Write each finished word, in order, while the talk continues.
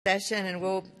session, and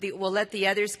we'll let the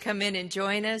others come in and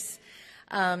join us.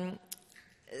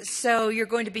 So you're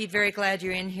going to be very glad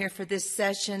you're in here for this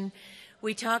session.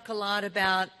 We talk a lot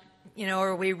about,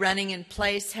 are we running in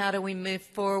place? How do we move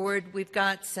forward? We've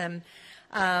got some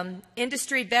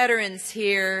industry veterans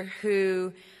here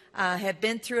who have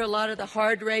been through a lot of the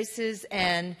hard races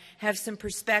and have some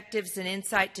perspectives and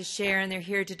insight to share, and they're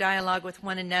here to dialogue with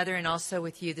one another and also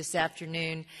with you this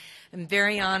afternoon. I'm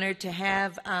very honored to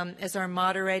have as our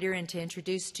moderator and to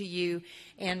introduce to you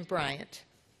Ann Bryant.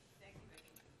 Thank you, Vicki.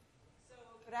 So,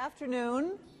 good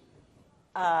afternoon.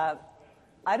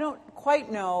 I don't quite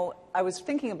know, I was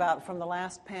thinking about from the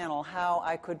last panel how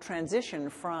I could transition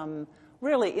from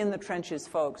really in the trenches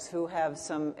folks who have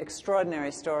some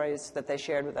extraordinary stories that they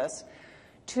shared with us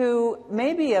to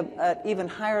maybe an even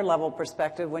higher level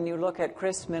perspective when you look at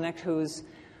Chris Minnich, who's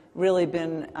really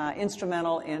been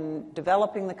instrumental in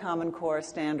developing the Common Core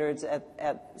standards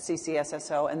at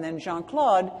CCSSO, and then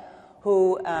Jean-Claude,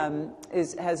 who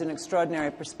has an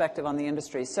extraordinary perspective on the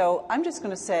industry. So I'm just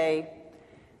going to say,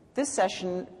 this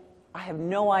session, I have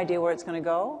no idea where it's going to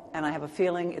go, and I have a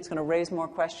feeling it's going to raise more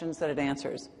questions than it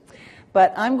answers.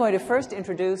 But I'm going to first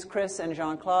introduce Chris and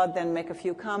Jean-Claude, then make a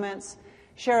few comments,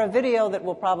 share a video that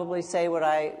will probably say what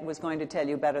I was going to tell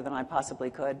you better than I possibly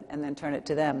could, and then turn it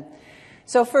to them.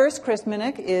 So first, Chris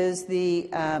Minnich is the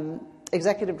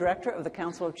Executive Director of the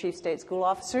Council of Chief State School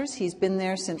Officers. He's been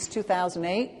there since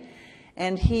 2008,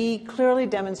 and he clearly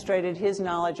demonstrated his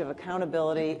knowledge of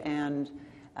accountability and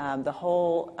the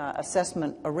whole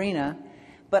assessment arena.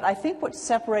 But I think what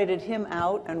separated him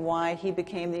out and why he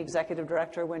became the Executive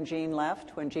Director when Jean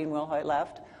Wilhoit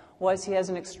left, was he has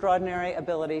an extraordinary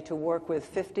ability to work with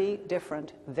 50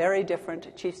 different, very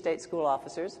different Chief State School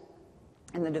Officers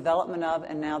in the development of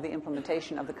and now the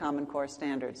implementation of the Common Core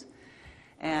standards.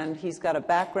 And he's got a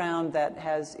background that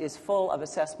is full of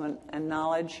assessment and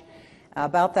knowledge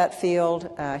about that field.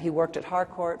 He worked at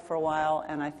Harcourt for a while,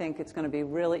 and I think it's going to be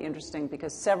really interesting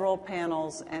because several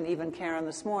panels, and even Karen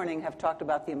this morning, have talked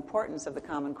about the importance of the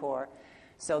Common Core.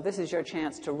 So this is your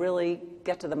chance to really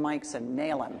get to the mics and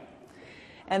nail him.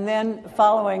 And then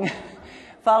following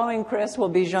Chris will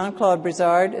be Jean-Claude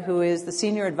Brizard, who is the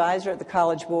Senior Advisor at the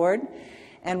College Board.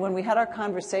 And when we had our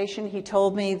conversation, he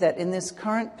told me that in this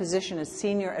current position as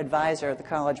Senior Advisor at the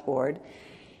College Board,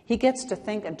 he gets to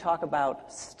think and talk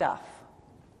about stuff.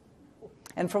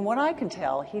 And from what I can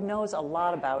tell, he knows a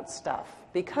lot about stuff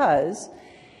because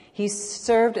he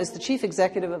served as the Chief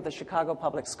Executive of the Chicago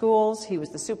Public Schools. He was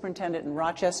the Superintendent in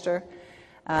Rochester,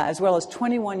 as well as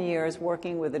 21 years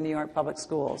working with the New York Public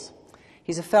Schools.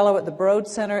 He's a fellow at the Broad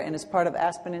Center and is part of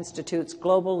Aspen Institute's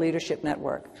Global Leadership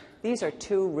Network. These are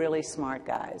two really smart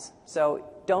guys, so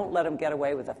don't let them get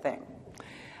away with a thing.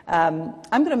 I'm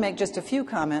going to make just a few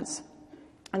comments,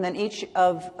 and then each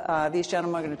of these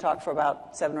gentlemen are going to talk for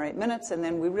about 7 or 8 minutes, and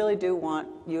then we really do want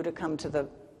you to come to the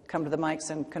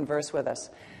mics and converse with us.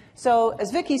 So,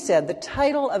 as Vicki said, the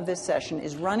title of this session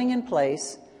is Running in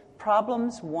Place,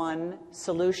 Problems 1,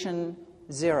 Solution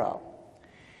 0.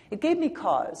 It gave me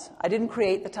cause. I didn't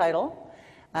create the title,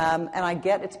 and I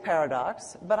get its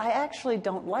paradox, but I actually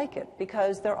don't like it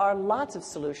because there are lots of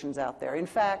solutions out there. In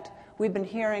fact, we've been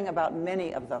hearing about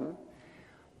many of them,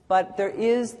 but there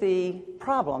is the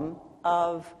problem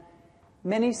of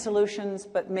many solutions,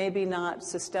 but maybe not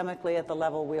systemically at the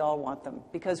level we all want them,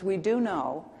 because we do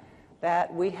know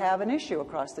that we have an issue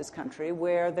across this country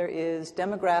where there is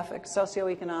demographic,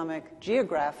 socioeconomic,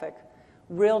 geographic,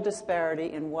 real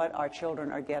disparity in what our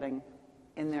children are getting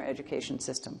in their education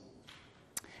system.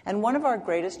 And one of our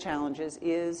greatest challenges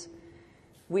is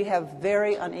we have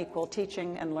very unequal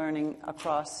teaching and learning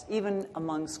across, even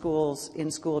among schools in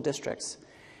school districts.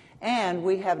 And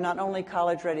we have not only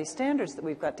college-ready standards that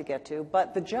we've got to get to,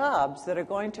 but the jobs that are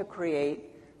going to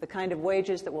create the kind of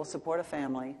wages that will support a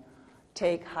family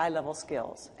take high-level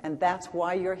skills. And that's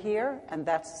why you're here, and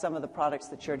that's some of the products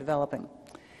that you're developing.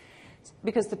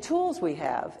 Because the tools we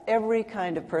have, every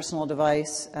kind of personal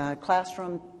device,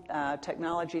 classroom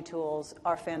technology tools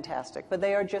are fantastic, but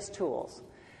they are just tools.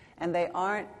 And they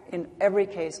aren't, in every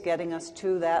case, getting us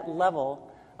to that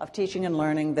level of teaching and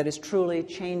learning that is truly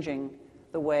changing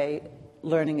the way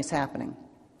learning is happening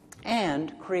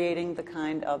and creating the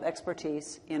kind of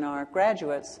expertise in our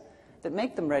graduates that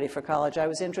make them ready for college. I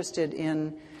was interested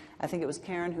in, I think it was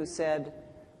Karen who said,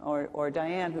 or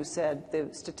Diane who said, the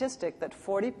statistic that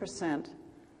 40%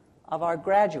 of our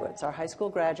graduates, our high school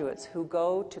graduates who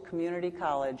go to community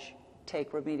college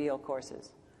take remedial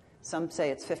courses. Some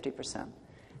say it's 50%.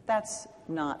 That's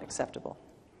not acceptable.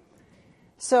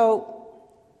 So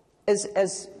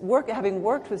having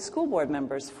worked with school board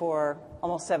members for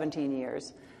almost 17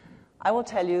 years, I will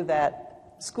tell you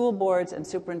that school boards and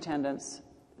superintendents,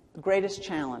 the greatest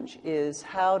challenge is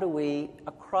how do we,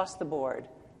 across the board,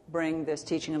 bring this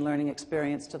teaching and learning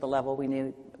experience to the level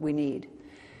we need.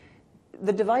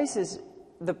 The devices,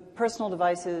 the personal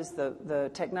devices,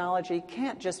 the technology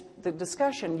can't just, the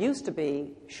discussion used to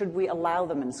be, should we allow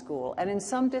them in school? And in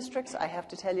some districts, I have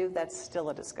to tell you, that's still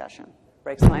a discussion.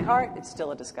 Breaks my heart, it's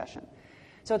still a discussion.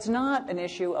 So it's not an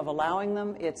issue of allowing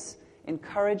them, it's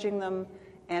encouraging them,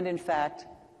 and in fact,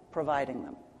 providing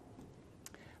them.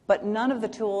 But none of the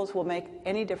tools will make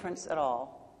any difference at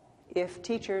all if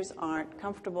teachers aren't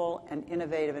comfortable and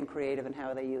innovative and creative in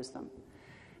how they use them.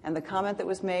 And the comment that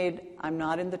was made, I'm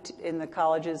not in the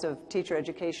colleges of teacher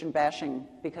education bashing,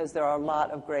 because there are a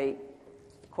lot of great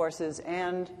courses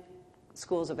and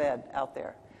schools of ed out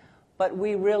there. But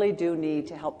we really do need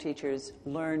to help teachers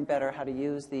learn better how to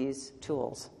use these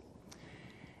tools.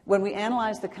 When we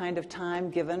analyze the kind of time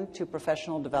given to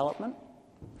professional development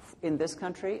in this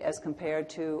country as compared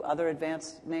to other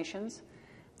advanced nations,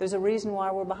 there's a reason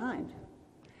why we're behind.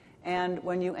 And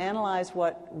when you analyze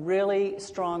what really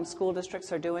strong school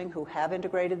districts are doing who have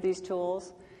integrated these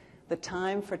tools, the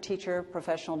time for teacher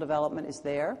professional development is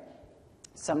there.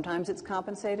 Sometimes it's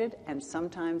compensated, and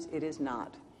sometimes it is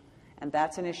not. And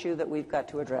that's an issue that we've got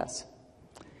to address.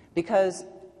 Because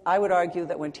I would argue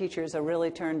that when teachers are really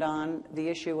turned on, the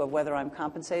issue of whether I'm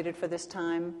compensated for this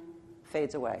time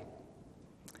fades away.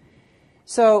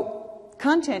 So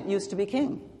content used to be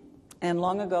king. And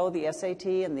long ago, the SAT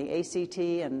and the ACT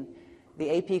and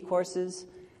the AP courses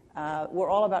were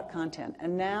all about content.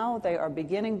 And now they are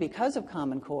beginning, because of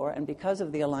Common Core and because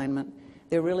of the alignment,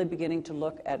 they're really beginning to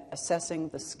look at assessing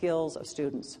the skills of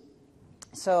students.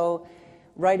 So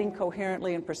writing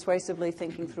coherently and persuasively,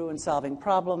 thinking through and solving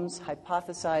problems,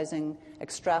 hypothesizing,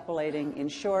 extrapolating. In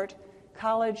short,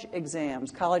 college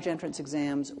exams, college entrance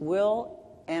exams will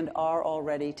and are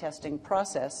already testing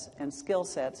process and skill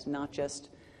sets, not just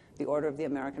the order of the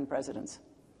American presidents.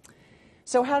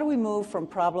 So how do we move from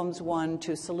problems 1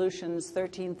 to solutions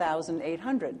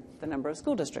 13,800, the number of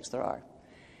school districts there are?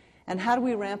 And how do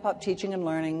we ramp up teaching and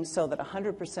learning so that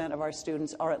 100% of our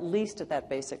students are at least at that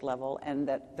basic level, and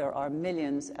that there are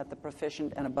millions at the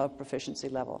proficient and above proficiency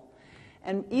level?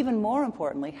 And even more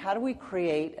importantly, how do we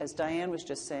create, as Diane was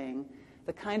just saying,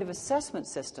 the kind of assessment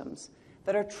systems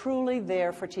that are truly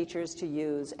there for teachers to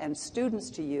use and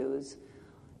students to use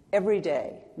every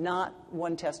day, not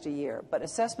one test a year, but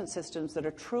assessment systems that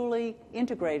are truly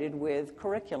integrated with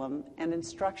curriculum and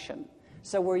instruction.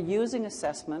 So we're using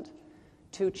assessment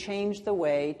to change the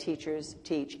way teachers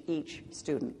teach each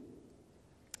student.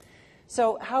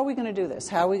 So how are we going to do this?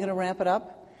 How are we going to ramp it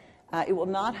up? It will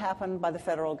not happen by the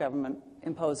federal government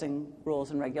imposing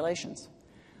rules and regulations.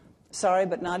 Sorry,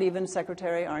 but not even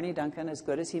Secretary Arne Duncan, as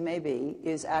good as he may be,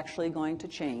 is actually going to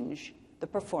change the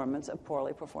performance of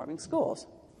poorly performing schools.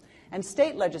 And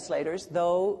state legislators,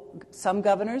 though some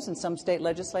governors and some state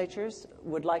legislatures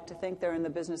would like to think they're in the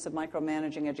business of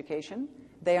micromanaging education,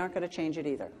 they aren't going to change it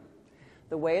either.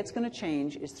 The way it's going to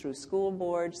change is through school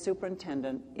board,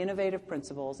 superintendent, innovative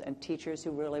principals, and teachers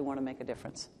who really want to make a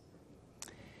difference.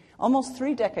 Almost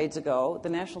 3 decades ago, the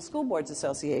National School Boards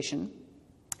Association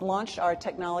launched our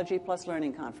Technology Plus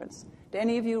Learning Conference. Do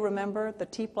any of you remember the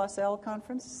T+L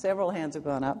conference? Several hands have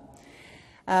gone up.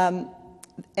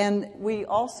 And we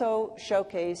also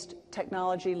showcased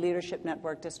Technology Leadership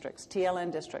Network Districts,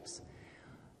 TLN districts.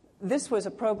 This was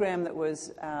a program that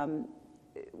was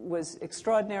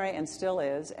extraordinary and still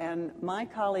is, and my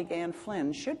colleague Ann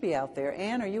Flynn should be out there.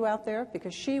 Ann, are you out there?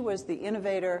 Because she was the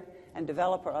innovator and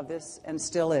developer of this and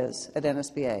still is at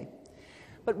NSBA.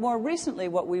 But more recently,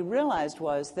 what we realized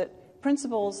was that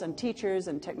principals and teachers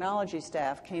and technology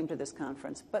staff came to this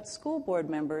conference, but school board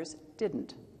members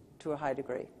didn't to a high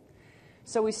degree.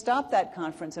 So we stopped that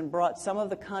conference and brought some of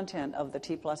the content of the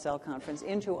T+L conference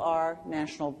into our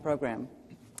national program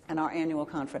and our annual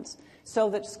conference, so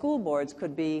that school boards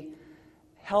could be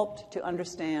helped to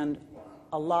understand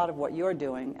a lot of what you're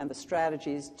doing and the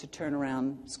strategies to turn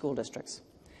around school districts.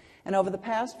 And over the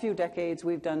past few decades,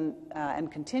 we've done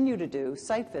and continue to do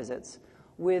site visits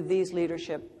with these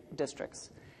leadership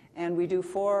districts. And we do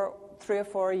 3 or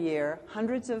 4 a year,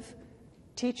 hundreds of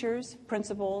teachers,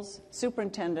 principals,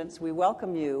 superintendents. We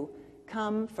welcome you.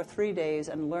 Come for 3 days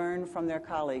and learn from their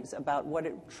colleagues about what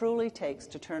it truly takes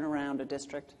to turn around a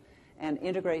district and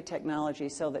integrate technology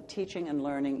so that teaching and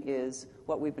learning is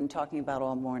what we've been talking about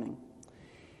all morning.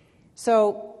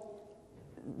 So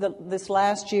this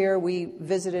last year, we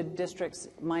visited districts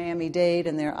Miami-Dade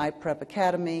and their iPrep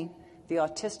Academy, the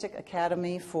Autistic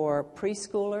Academy for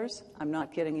preschoolers. I'm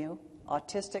not kidding you.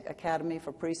 Autistic Academy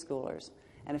for preschoolers.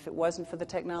 And if it wasn't for the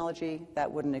technology,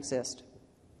 that wouldn't exist.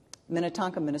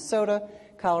 Minnetonka, Minnesota,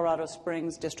 Colorado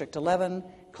Springs, District 11,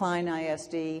 Klein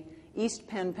ISD, East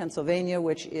Penn, Pennsylvania,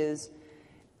 which is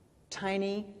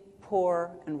tiny,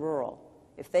 poor, and rural.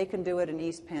 If they can do it in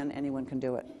East Penn, anyone can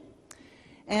do it.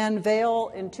 And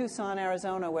Vail in Tucson,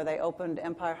 Arizona, where they opened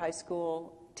Empire High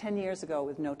School 10 years ago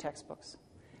with no textbooks.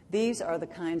 These are the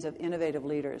kinds of innovative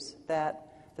leaders that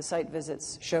the site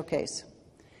visits showcase.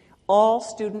 All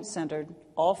student-centered,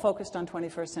 all focused on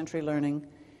 21st century learning,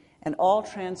 and all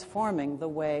transforming the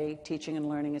way teaching and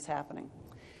learning is happening.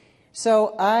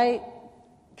 So I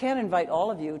can't invite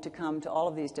all of you to come to all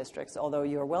of these districts, although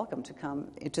you're welcome to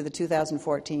come to the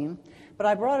 2014. But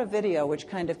I brought a video which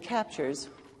kind of captures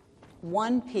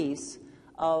one piece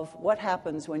of what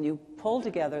happens when you pull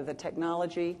together the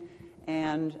technology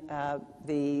and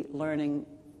the learning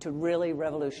to really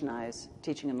revolutionize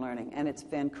teaching and learning. And it's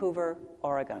Vancouver,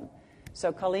 Oregon.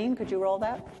 So Colleen, could you roll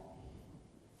that?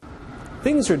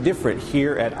 Things are different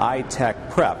here at iTech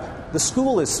Prep. The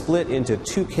school is split into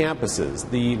two campuses.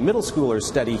 The middle schoolers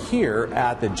study here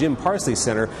at the Jim Parsley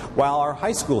Center, while our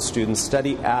high school students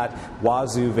study at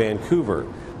Wazoo,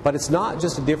 Vancouver. But it's not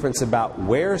just a difference about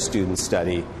where students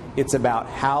study, it's about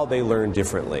how they learn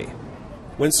differently.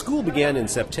 When school began in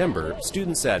September,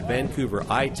 students at Vancouver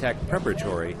iTech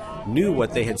Preparatory knew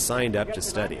what they had signed up to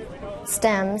study.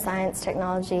 STEM, science,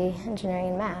 technology, engineering,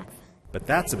 and math. But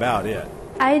that's about it.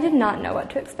 I did not know what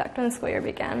to expect when the school year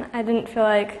began. I didn't feel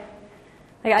like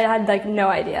I had no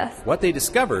idea. What they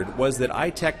discovered was that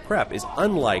iTech Prep is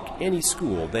unlike any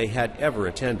school they had ever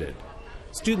attended.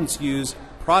 Students use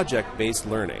project-based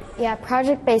learning. Yeah,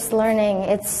 project-based learning,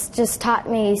 it's just taught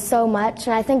me so much,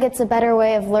 and I think it's a better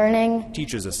way of learning.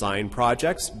 Teachers assign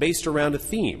projects based around a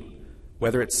theme.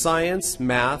 Whether it's science,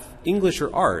 math, English,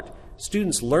 or art,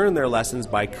 students learn their lessons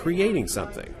by creating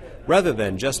something, rather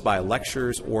than just by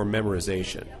lectures or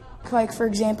memorization. Like, for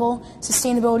example,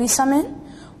 Sustainability Summit.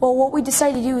 Well, what we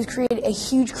decided to do was create a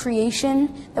huge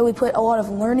creation that we put a lot of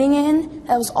learning in,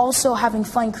 that was also having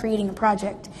fun creating a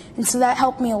project. And so that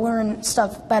helped me learn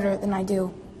stuff better than I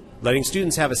do. Letting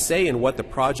students have a say in what the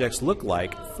projects look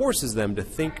like forces them to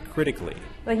think critically.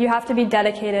 Like, you have to be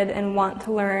dedicated and want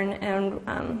to learn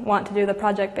and want to do the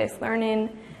project-based learning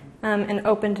and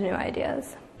open to new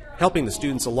ideas. Helping the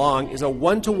students along is a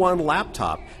one-to-one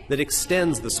laptop that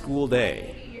extends the school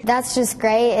day. That's just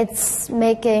great. It's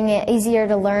making it easier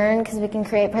to learn because we can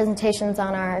create presentations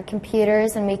on our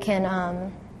computers and we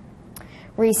can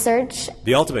research.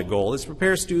 The ultimate goal is to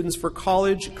prepare students for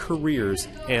college, careers,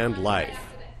 and life.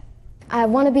 I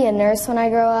want to be a nurse when I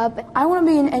grow up. I want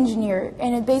to be an engineer,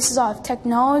 and it bases off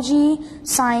technology,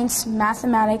 science,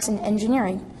 mathematics, and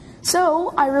engineering.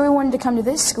 So I really wanted to come to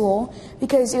this school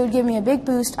because it would give me a big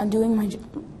boost on doing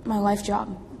my life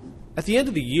job. At the end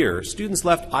of the year, students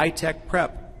left iTech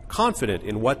Prep confident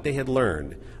in what they had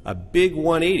learned, a big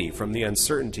 180 from the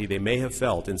uncertainty they may have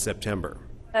felt in September.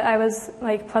 I was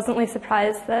pleasantly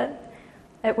surprised that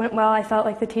it went well. I felt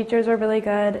like the teachers were really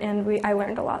good, and I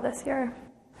learned a lot this year.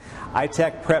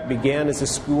 iTech Prep began as a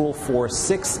school for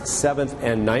 6th, 7th,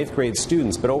 and 9th grade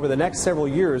students, but over the next several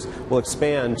years will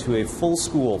expand to a full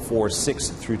school for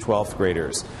 6th through 12th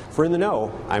graders. For In the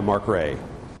Know, I'm Mark Ray.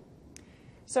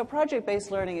 So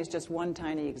project-based learning is just one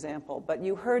tiny example, but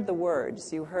you heard the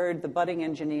words. You heard the budding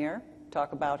engineer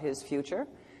talk about his future.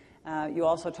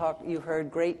 You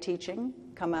heard great teaching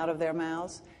come out of their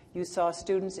mouths. You saw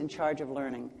students in charge of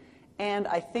learning. And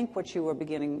I think what you were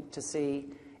beginning to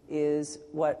see is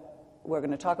what we're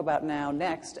going to talk about now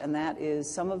next, and that is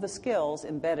some of the skills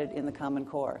embedded in the Common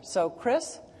Core. So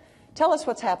Chris, tell us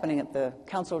what's happening at the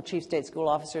Council of Chief State School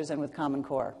Officers and with Common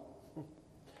Core.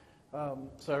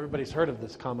 So everybody's heard of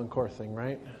this Common Core thing,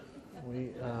 right?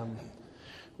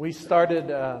 We started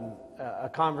a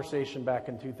conversation back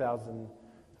in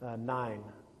 2009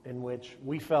 in which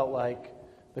we felt like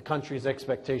the country's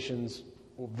expectations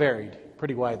varied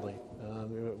pretty widely.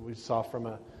 We saw from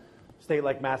a state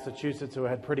like Massachusetts who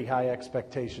had pretty high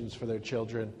expectations for their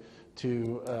children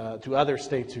to other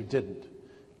states who didn't.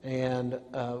 And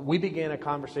we began a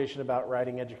conversation about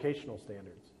writing educational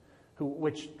standards,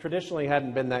 which traditionally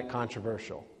hadn't been that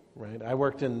controversial, right? I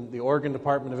worked in the Oregon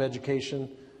Department of Education,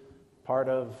 part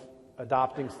of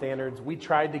adopting standards. We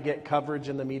tried to get coverage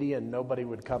in the media and nobody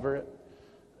would cover it.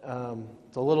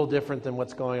 It's a little different than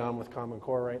what's going on with Common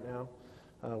Core right now.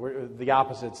 The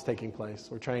opposite's taking place.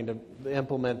 We're trying to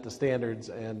implement the standards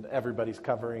and everybody's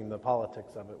covering the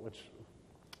politics of it, which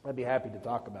I'd be happy to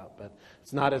talk about, but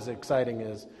it's not as exciting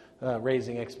as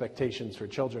raising expectations for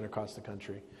children across the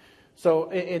country.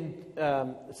 So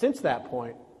since that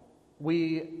point,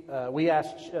 we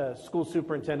asked school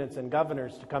superintendents and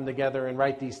governors to come together and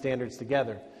write these standards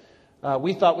together.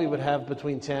 we thought we would have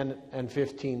between 10 and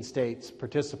 15 states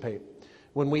participate.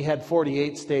 When we had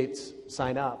 48 states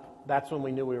sign up, that's when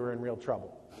we knew we were in real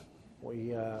trouble.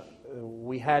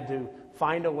 We had to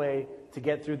find a way to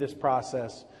get through this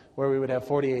process where we would have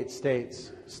 48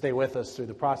 states stay with us through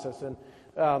the process.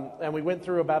 And we went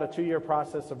through about a 2-year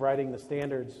process of writing the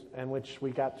standards, in which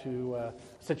we got to a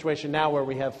situation now where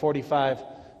we have 45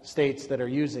 states that are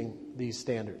using these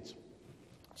standards.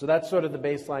 So that's sort of the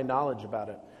baseline knowledge about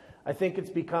it. I think it's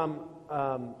become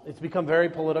very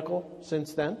political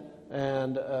since then.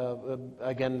 And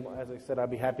again, as I said, I'd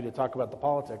be happy to talk about the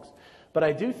politics. But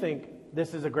I do think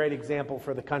this is a great example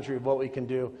for the country of what we can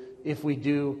do if we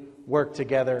do work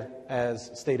together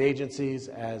as state agencies,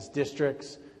 as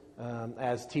districts,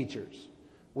 as teachers.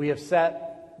 We have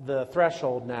set the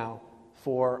threshold now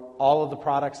for all of the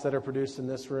products that are produced in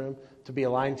this room to be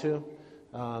aligned to.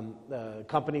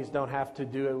 Companies don't have to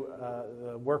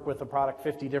work with a product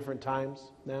 50 different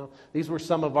times now. These were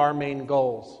some of our main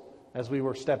goals as we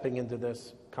were stepping into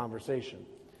this conversation.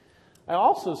 I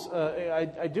also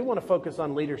I do want to focus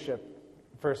on leadership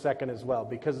for a second as well,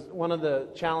 because one of the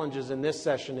challenges in this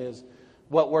session is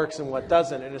what works and what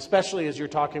doesn't, and especially as you're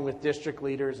talking with district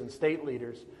leaders and state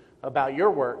leaders about your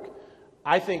work,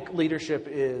 I think leadership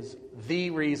is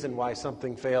the reason why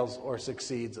something fails or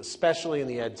succeeds, especially in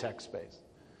the ed tech space.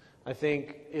 I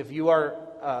think if you're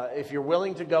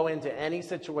willing to go into any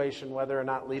situation, whether or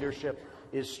not leadership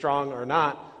is strong or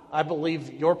not, I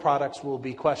believe your products will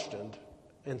be questioned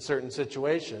in certain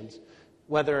situations,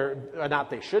 whether or not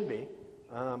they should be.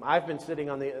 I've been sitting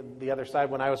on the other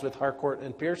side when I was with Harcourt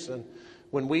and Pearson,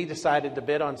 when we decided to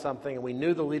bid on something and we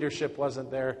knew the leadership wasn't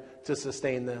there to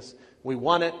sustain this. We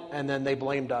won it, and then they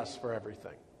blamed us for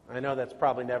everything. I know that's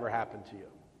probably never happened to you,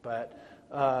 but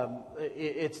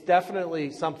it's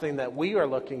definitely something that we are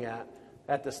looking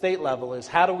at the state level, is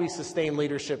how do we sustain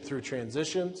leadership through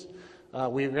transitions?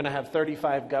 We're going to have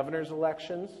 35 governors'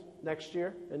 elections next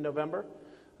year in November.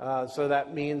 So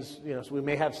that means, so we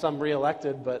may have some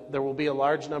reelected, but there will be a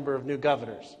large number of new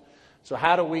governors. So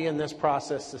how do we in this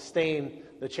process sustain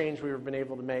the change we've been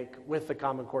able to make with the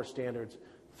Common Core standards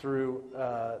through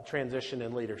transition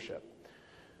and leadership?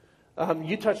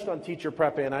 You touched on teacher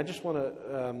prep, and I just want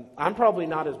to, I'm probably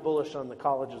not as bullish on the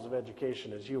colleges of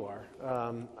education as you are.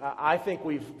 I think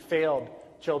we've failed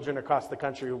children across the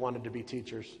country who wanted to be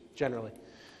teachers, generally.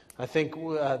 I think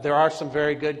there are some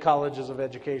very good colleges of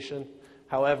education.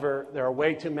 However, there are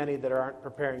way too many that aren't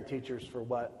preparing teachers for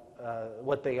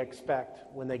what they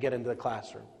expect when they get into the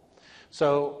classroom.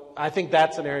 So I think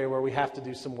that's an area where we have to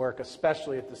do some work,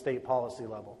 especially at the state policy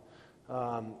level.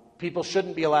 People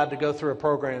shouldn't be allowed to go through a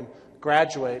program,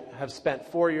 graduate, have spent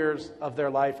 4 years of their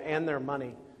life and their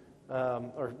money,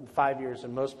 or 5 years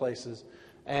in most places,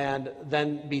 and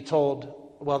then be told,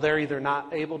 well, they're either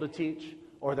not able to teach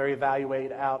or they're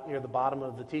evaluated out near the bottom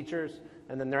of the teachers,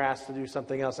 and then they're asked to do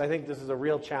something else. I think this is a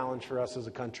real challenge for us as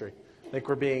a country. I think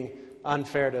we're being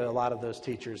unfair to a lot of those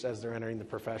teachers as they're entering the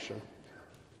profession.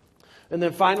 And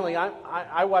then finally,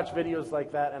 I watch videos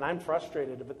like that, and I'm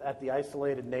frustrated at the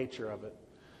isolated nature of it.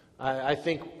 I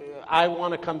think I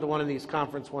want to come to one of these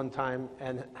conferences one time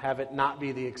and have it not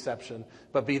be the exception,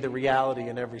 but be the reality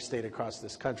in every state across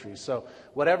this country. So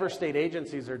whatever state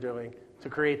agencies are doing to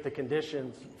create the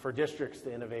conditions for districts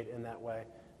to innovate in that way,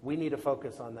 we need to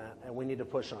focus on that, and we need to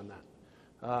push on that.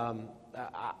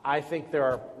 I think there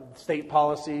are state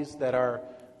policies that are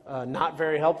not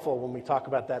very helpful when we talk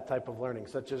about that type of learning,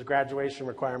 such as graduation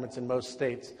requirements in most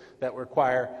states that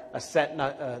require a set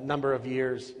number of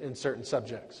years in certain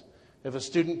subjects. If a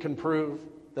student can prove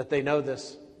that they know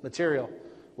this material,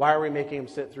 why are we making them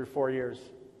sit through 4 years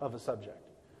of a subject?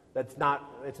 It's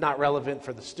not relevant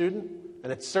for the student,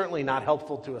 and it's certainly not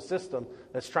helpful to a system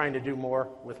that's trying to do more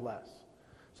with less.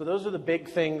 So those are the big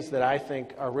things that I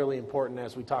think are really important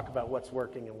as we talk about what's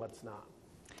working and what's not.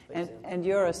 And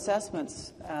your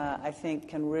assessments, I think,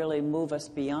 can really move us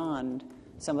beyond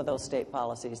some of those state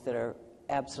policies that are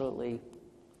absolutely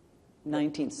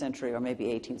 19th century or maybe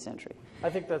 18th century. I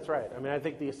think that's right. I mean, I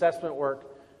think the assessment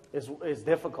work is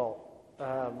difficult.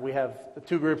 We have the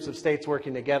two groups of states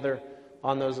working together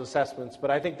on those assessments, but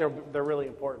I think they're really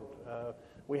important.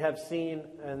 We have seen,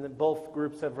 and both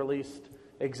groups have released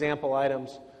example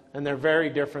items, and they're very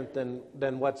different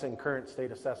than what's in current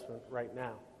state assessment right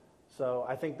now. So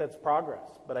I think that's progress,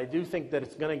 but I do think that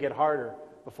it's going to get harder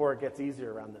before it gets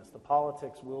easier around this. The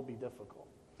politics will be difficult.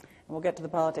 We'll get to the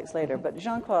politics later, but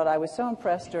Jean-Claude, I was so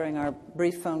impressed during our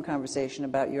brief phone conversation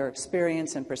about your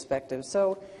experience and perspective.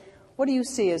 So what do you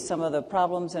see as some of the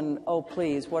problems, and oh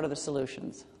please, what are the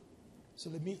solutions? So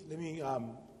let me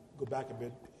go back a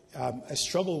bit. I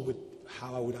struggle with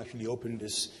how I would actually open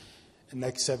this the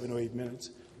next 7 or 8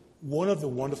 minutes. One of the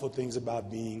wonderful things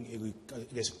about being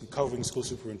a recovering school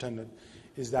superintendent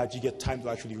is that you get time to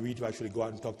actually read, to actually go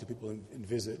out and talk to people and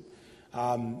visit.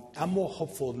 I'm more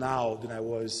hopeful now than I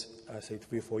was, say,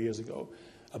 3 or 4 years ago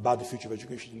about the future of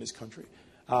education in this country.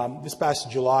 This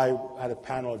past July, I had a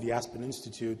panel at the Aspen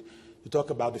Institute to talk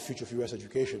about the future of U.S.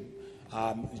 education.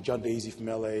 John Daisy from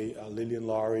LA, Lillian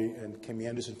Laurie, and Kemi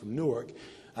Anderson from Newark.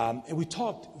 And we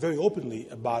talked very openly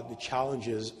about the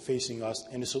challenges facing us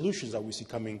and the solutions that we see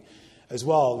coming as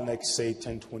well in the next, say,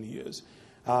 10, 20 years.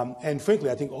 And frankly,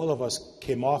 I think all of us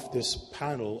came off this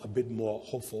panel a bit more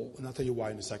hopeful, and I'll tell you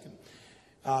why in a second.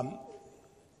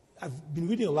 I've been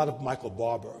reading a lot of Michael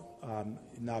Barber,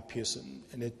 now Pearson,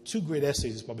 and there are 2 great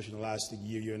essays he's published in the last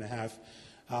year and a half.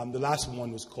 The last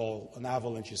one was called An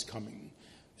Avalanche is Coming.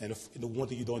 And the one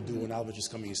thing you don't do when an avalanche is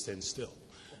coming is stand still.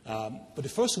 But the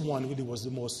first one really was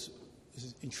the most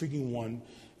intriguing one.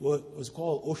 It was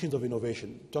called Oceans of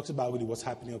Innovation. It talks about really what's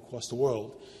happening across the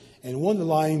world. And one of the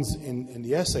lines in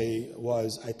the essay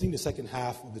was, I think the second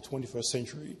half of the 21st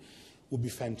century would be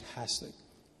fantastic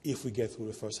if we get through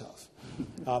the first half.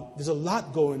 There's a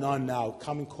lot going on now,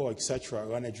 Common Core, et cetera,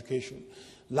 around education.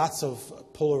 Lots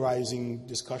of polarizing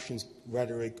discussions,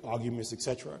 rhetoric, arguments, et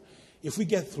cetera. If we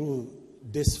get through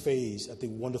this phase, I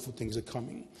think wonderful things are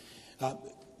coming.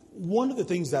 One of the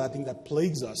things that I think that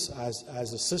plagues us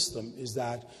as a system is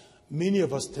that many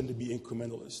of us tend to be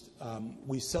incrementalist.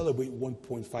 We celebrate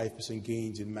 1.5%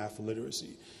 gains in math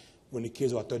literacy when the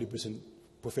kids are at 30%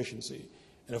 proficiency.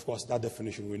 And of course, that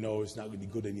definition we know is not really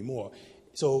good anymore.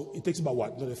 So it takes about,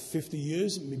 what, another 50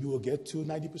 years? Maybe we'll get to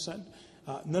 90%.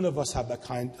 None of us have that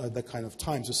kind of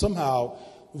time. So somehow,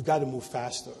 we've got to move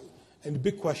faster. And the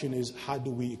big question is, how do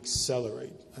we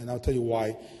accelerate? And I'll tell you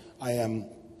why I am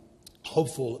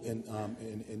hopeful in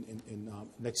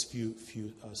next few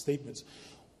statements.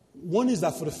 One is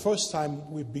that for the first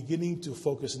time, we're beginning to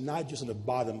focus not just on the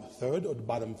bottom third or the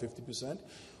bottom 50%.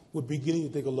 We're beginning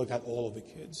to take a look at all of the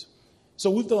kids. So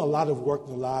we've done a lot of work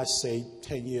in the last, say,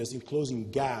 10 years in closing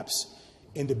gaps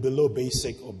in the below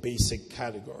basic or basic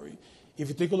category. If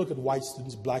you take a look at white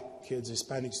students, black kids,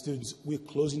 Hispanic students, we're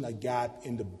closing that gap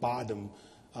in the bottom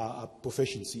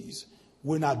proficiencies.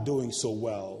 We're not doing so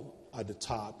well at the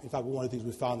top. In fact, one of the things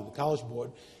we found at the College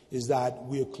Board is that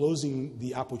we are closing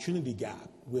the opportunity gap.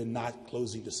 We're not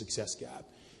closing the success gap.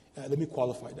 Let me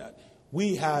qualify that.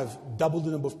 We have doubled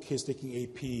the number of kids taking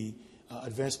AP,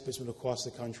 advanced placement across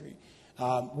the country.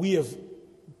 We have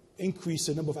increased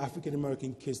the number of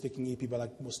African-American kids taking AP by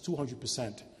like almost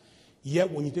 200%.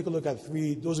 Yet when you take a look at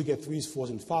those who get 3s, 4s,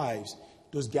 and 5s,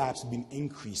 those gaps have been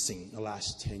increasing in the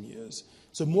last 10 years.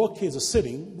 So more kids are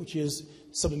sitting, which is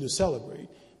something to celebrate,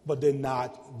 but they're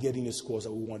not getting the scores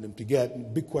that we want them to get. And the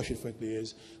big question, frankly,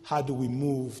 is how do we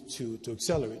move to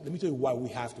accelerate? Let me tell you why we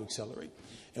have to accelerate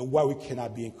and why we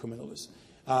cannot be incrementalists.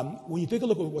 When you take a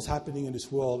look at what's happening in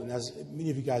this world, and as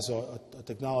many of you guys are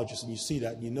technologists and you see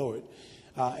that and you know it,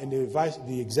 and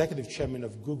the executive chairman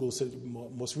of Google said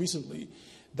most recently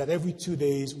that every 2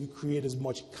 days we create as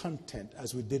much content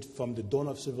as we did from the dawn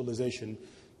of civilization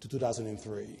to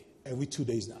 2003, every 2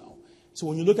 days now. So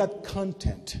when you look at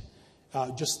content,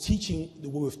 just teaching the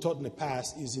way we've taught in the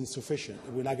past is insufficient.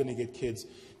 We're not going to get kids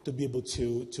to be able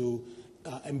to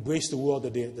embrace the world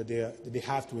that they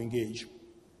have to engage.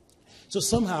 So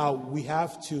somehow we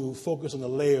have to focus on a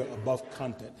layer above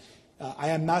content. I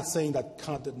am not saying that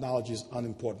content knowledge is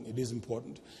unimportant. It is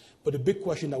important. But the big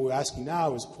question that we're asking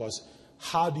now is, of course,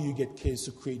 how do you get kids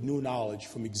to create new knowledge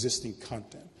from existing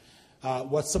content?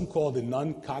 What some call the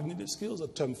non-cognitive skills, a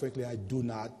term, frankly, I do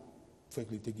not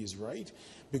think is right,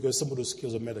 because some of those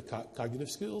skills are metacognitive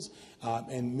skills,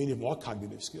 and many of them are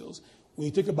cognitive skills. When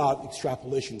you think about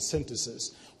extrapolation,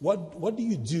 synthesis, what do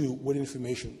you do with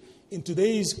information? In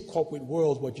today's corporate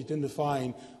world, what you tend to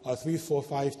find are 3, 4,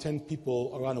 5, 10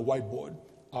 people around a whiteboard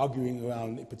arguing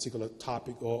around a particular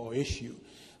topic or issue.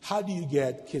 How do you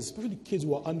get kids, especially kids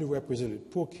who are underrepresented,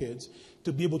 poor kids,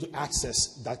 to be able to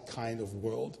access that kind of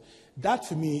world? That,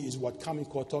 for me, is what Common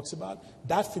Core talks about.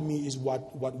 That, for me, is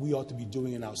what we ought to be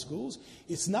doing in our schools.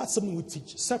 It's not something we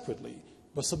teach separately,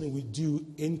 but something we do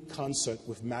in concert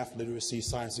with math, literacy,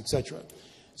 science, etc.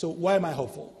 So why am I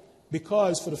hopeful?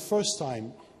 Because for the first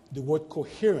time, the word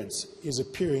coherence is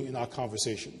appearing in our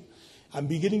conversation. I'm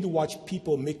beginning to watch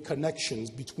people make connections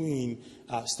between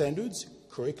standards,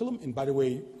 curriculum, and by the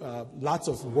way, lots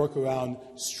of work around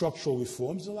structural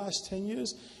reforms in the last 10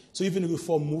 years. So even the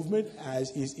reform movement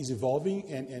is evolving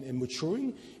and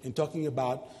maturing and talking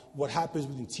about what happens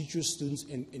between teachers, students,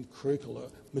 and curricular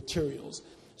materials.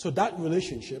 So that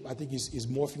relationship, I think, is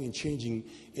morphing and changing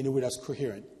in a way that's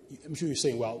coherent. I'm sure you're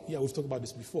saying, well, yeah, we've talked about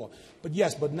this before. But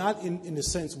yes, but not in the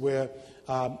sense where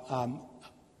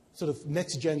sort of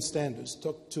next-gen standards,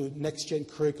 talk to next-gen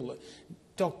curricula,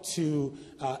 talk to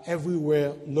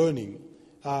everywhere learning,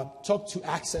 talk to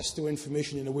access to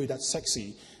information in a way that's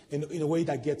sexy, in a way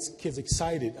that gets kids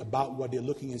excited about what they're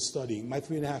looking and studying. My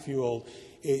 3.5-year-old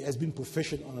has been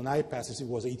proficient on an iPad since he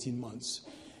was 18 months.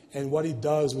 And what he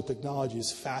does with technology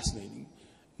is fascinating,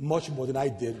 much more than I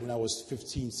did when I was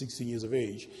 15, 16 years of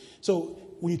age. So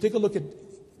when you take a look at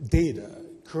data,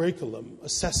 curriculum,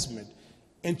 assessment,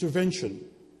 intervention,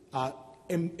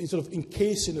 and sort of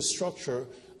encased in a structure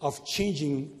of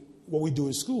changing what we do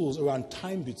in schools around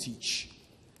time to teach,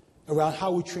 around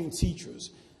how we train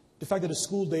teachers, the fact that the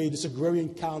school day, this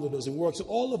agrarian calendar doesn't work. So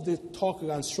all of the talk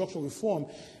around structural reform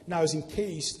now is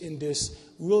encased in this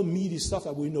real meaty stuff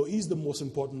that we know is the most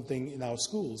important thing in our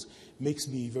schools. Makes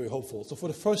me very hopeful. So for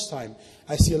the first time,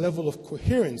 I see a level of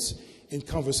coherence in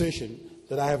conversation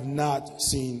that I have not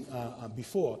seen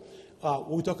before.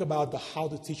 When we talk about the how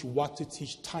to teach, what to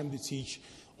teach, time to teach,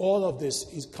 all of this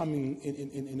is coming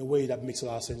in a way that makes a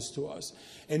lot of sense to us.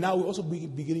 And now we're also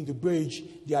beginning to bridge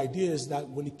the ideas that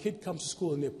when a kid comes to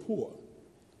school and they're poor,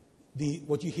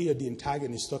 what you hear the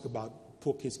antagonists talk about,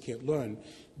 poor kids can't learn,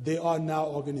 there are now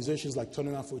organizations like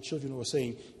Turning Around for Children who are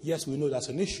saying, yes, we know that's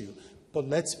an issue, but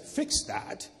let's fix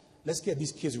that. Let's get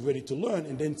these kids ready to learn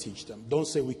and then teach them. Don't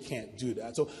say we can't do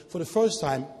that. So for the first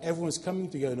time, everyone's coming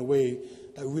together in a way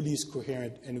that really is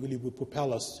coherent and really will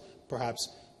propel us, perhaps,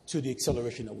 to the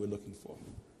acceleration that we're looking for.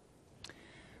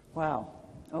 Wow.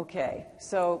 Okay.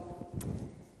 So,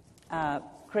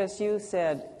 Chris, you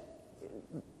said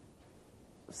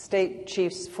state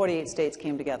chiefs, 48 states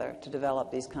came together to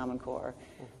develop these Common Core.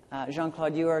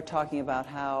 Jean-Claude, you are talking about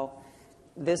how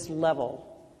this level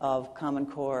of Common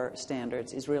Core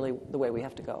standards is really the way we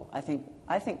have to go. I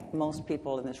think most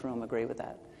people in this room agree with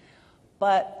that.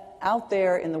 But out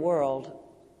there in the world,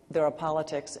 there are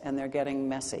politics, and they're getting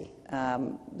messy.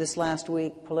 This last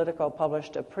week, Politico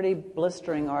published a pretty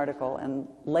blistering article and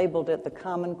labeled it the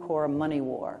Common Core Money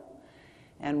War.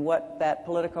 And what that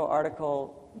Politico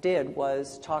article did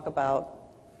was talk about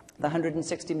the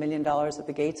 $160 million that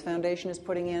the Gates Foundation is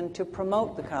putting in to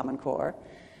promote the Common Core.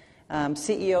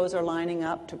 CEOs are lining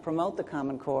up to promote the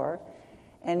Common Core,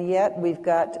 and yet we've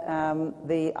got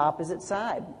the opposite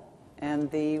side and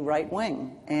the right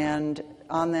wing. And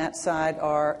on that side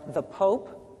are the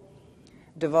Pope,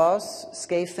 DeVos,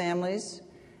 Scaife families,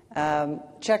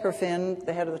 Checkerfin,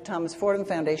 the head of the Thomas Fordham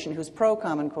Foundation, who's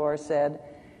pro-Common Core, said,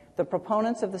 the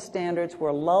proponents of the standards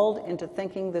were lulled into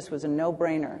thinking this was a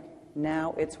no-brainer.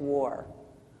 Now it's war.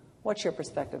 What's your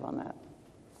perspective on that?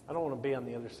 I don't want to be on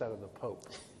the other side of the Pope.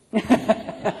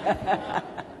 I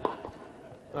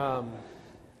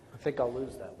think I'll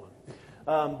lose that one.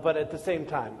 But at the same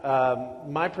time,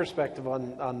 my perspective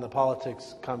on the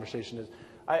politics conversation is,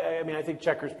 I think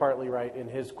Checker's partly right in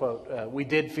his quote. We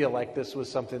did feel like this was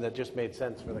something that just made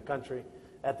sense for the country.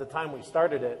 At the time we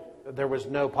started it, there was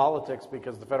no politics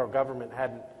because the federal government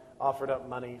hadn't offered up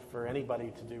money for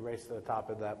anybody to do Race to the Top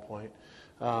at that point.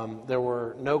 There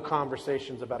were no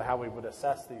conversations about how we would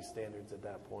assess these standards at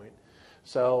that point.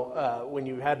 So when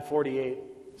you had 48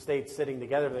 states sitting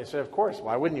together, they said, of course,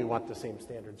 why wouldn't you want the same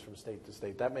standards from state to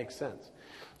state? That makes sense.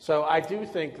 So I do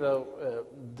think, though,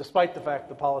 despite the fact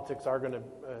the politics are going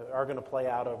to play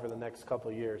out over the next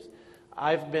couple of years,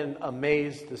 I've been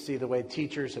amazed to see the way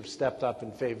teachers have stepped up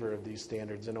in favor of these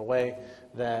standards in a way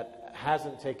that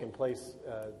hasn't taken place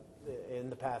in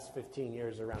the past 15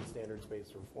 years around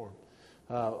standards-based reform.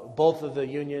 Both of the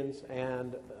unions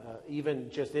and even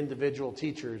just individual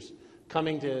teachers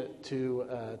coming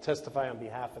to testify on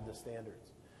behalf of the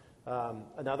standards.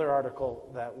 Another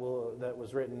article that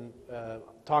was written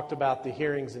talked about the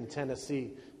hearings in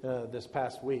Tennessee this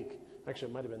past week. Actually,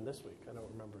 it might have been this week. I don't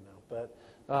remember now. But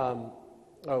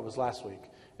it was last week.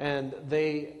 And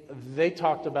they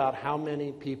talked about how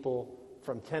many people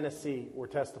from Tennessee were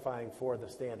testifying for the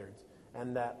standards,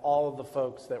 and that all of the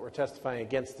folks that were testifying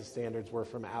against the standards were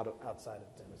from outside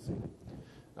of Tennessee.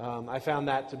 I found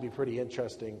that to be pretty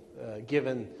interesting,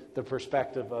 given the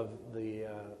perspective of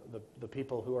the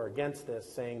people who are against this,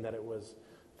 saying that it was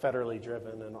federally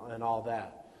driven and all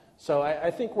that. So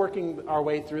I think working our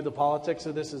way through the politics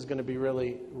of this is going to be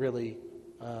really, really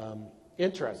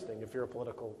interesting if you're a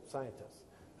political scientist.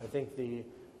 I think the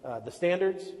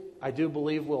standards, I do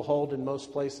believe, will hold in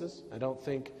most places. I don't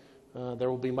think there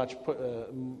will be much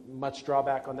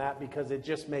drawback on that, because it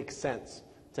just makes sense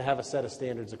to have a set of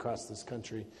standards across this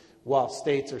country while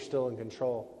states are still in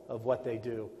control of what they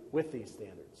do with these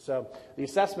standards. So the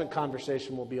assessment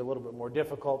conversation will be a little bit more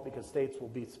difficult because states will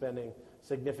be spending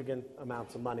significant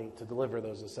amounts of money to deliver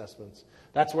those assessments.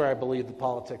 That's where I believe the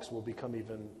politics will become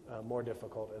even more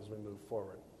difficult as we move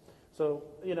forward. So,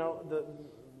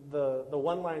 the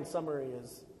one-line summary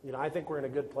is, I think we're in a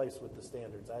good place with the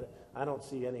standards. I don't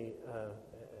see any,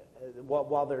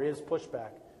 while there is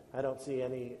pushback, I don't see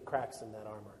any cracks in that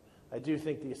armor. I do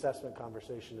think the assessment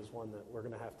conversation is one that we're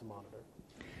going to have to monitor.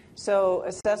 So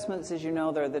assessments, as you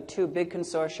know, they're the two big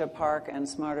consortia, Park and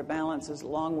Smarter Balances,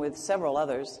 along with several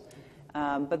others.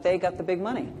 But they got the big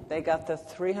money. They got the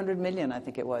 $300 million, I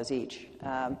think it was, each.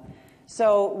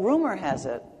 So rumor has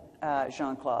it,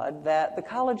 Jean-Claude, that the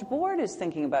College Board is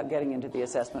thinking about getting into the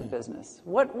assessment business.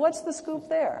 What's the scoop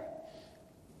there?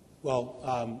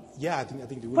 Well, yeah, I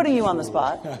think the putting you on the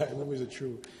spot. Rumors are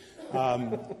true.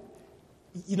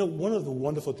 One of the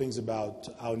wonderful things about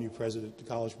our new president, the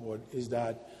College Board, is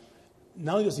that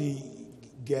not only does he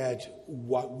get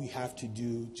what we have to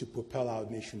do to propel our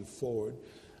nation forward,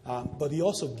 but he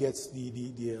also gets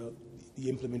the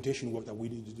implementation work that we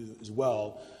need to do as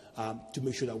well to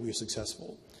make sure that we are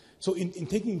successful. So in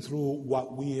thinking through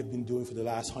what we have been doing for the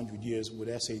last 100 years with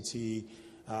SAT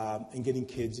and getting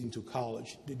kids into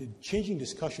college, the changing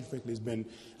discussion, frankly, has been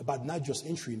about not just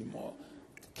entry anymore.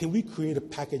 Can we create a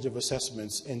package of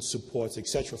assessments and supports, et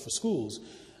cetera, for schools,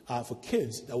 for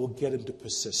kids that will get them to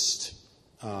persist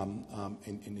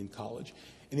in college?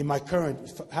 And in my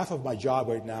half of my job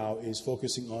right now is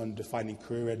focusing on defining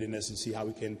career readiness and see how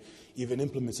we can even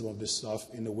implement some of this stuff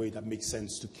in a way that makes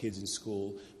sense to kids in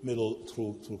school, middle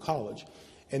through college.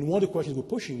 And one of the questions we're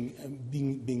pushing,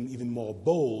 being even more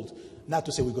bold, not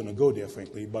to say we're going to go there,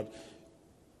 frankly, but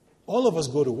all of us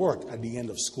go to work at the end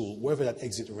of school, wherever that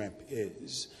exit ramp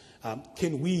is.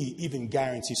 Can we even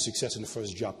guarantee success in the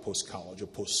first job post-college or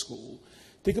post-school?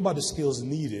 Think about the skills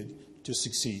needed to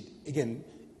succeed. Again,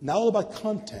 not all about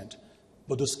content,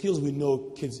 but the skills we know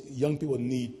kids, young people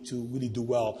need to really do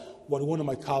well. What one of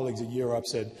my colleagues at Europe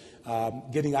said,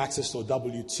 getting access to a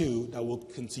W-2 that will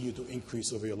continue to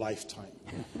increase over your lifetime.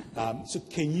 So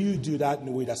can you do that in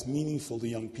a way that's meaningful to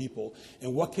young people?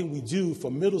 And what can we do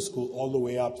from middle school all the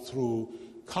way up through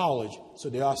college so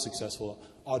they are successful?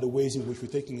 Are the ways in which we're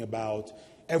thinking about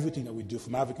everything that we do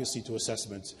from advocacy to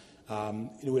assessments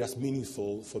in a way that's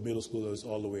meaningful for middle schoolers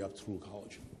all the way up through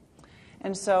college.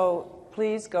 And so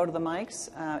please go to the mics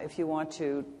if you want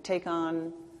to take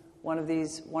on one of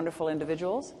these wonderful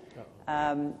individuals.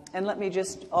 And let me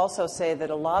just also say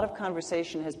that a lot of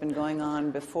conversation has been going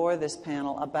on before this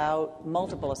panel about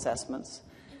multiple assessments.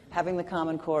 Having the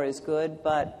Common Core is good,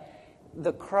 but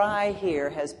the cry here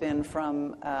has been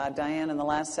from Diane in the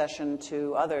last session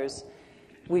to others.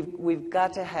 We've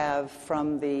got to have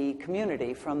from the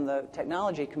community, from the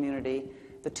technology community,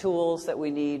 the tools that we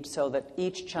need so that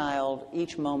each child,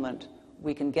 each moment,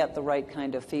 we can get the right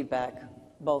kind of feedback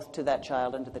both to that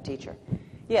child and to the teacher.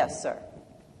 Yes, sir.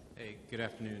 Hey, good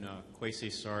afternoon.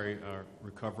 Kwesi Sari,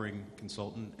 recovering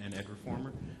consultant and ed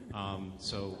reformer.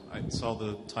 So I saw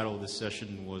the title of this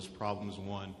session was Problems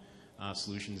 1,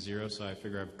 Solution 0, so I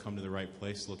figure I've come to the right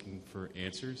place looking for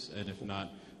answers, and if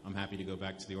not, I'm happy to go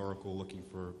back to the Oracle looking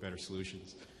for better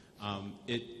solutions.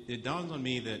 It dawns on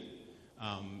me that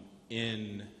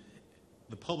in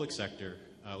the public sector,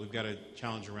 we've got a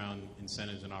challenge around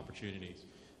incentives and opportunities.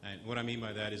 And what I mean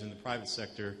by that is in the private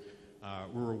sector,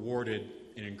 we're rewarded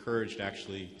and encouraged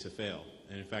actually to fail.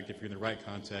 And in fact, if you're in the right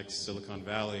context, Silicon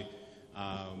Valley,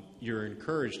 you're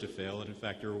encouraged to fail. And in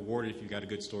fact, you're rewarded if you've got a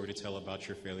good story to tell about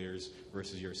your failures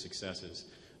versus your successes.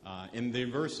 And the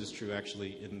inverse is true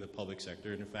actually in the public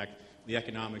sector. And in fact, the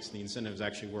economics and the incentives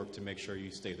actually work to make sure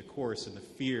you stay the course, and the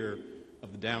fear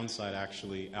of the downside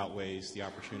actually outweighs the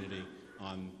opportunity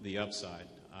on the upside.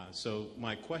 So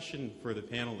my question for the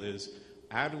panel is,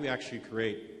 how do we actually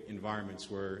create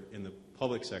environments where in the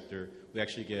public sector we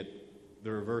actually get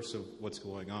the reverse of what's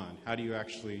going on? How do you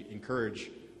actually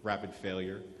encourage rapid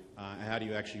failure? And how do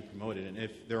you actually promote it? And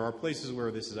if there are places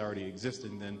where this is already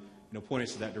existing, then point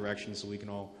us to that direction so we can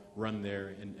all run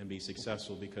there and be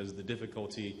successful, because the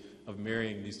difficulty of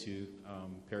marrying these two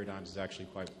paradigms is actually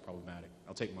quite problematic.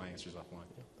 I'll take my answers offline.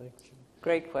 Yeah, thanks.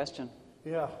 Great question.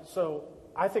 Yeah, so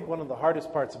I think one of the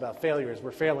hardest parts about failure is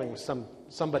we're failing with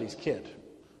somebody's kid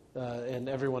in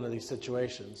every one of these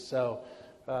situations. So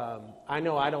I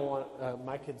know I don't want,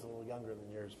 my kid's a little younger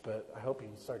than yours, but I hope he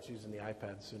starts using the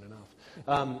iPad soon enough.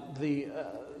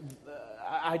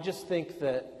 I just think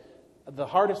that the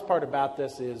hardest part about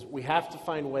this is we have to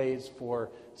find ways for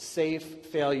safe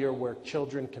failure where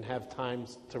children can have time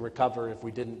to recover if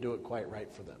we didn't do it quite right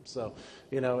for them. So,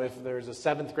 if there's a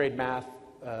 7th grade math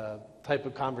type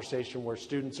of conversation where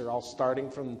students are all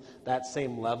starting from that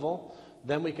same level,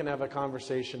 then we can have a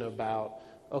conversation about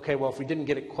okay, well, if we didn't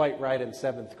get it quite right in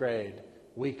 7th grade,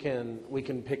 we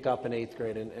can pick up in 8th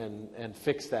grade and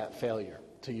fix that failure,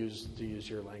 to use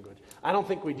your language. I don't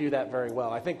think we do that very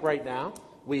well. I think right now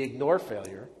we ignore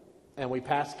failure and we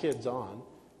pass kids on,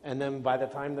 and then by the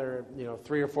time they're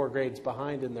 3 or 4 grades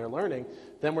behind in their learning,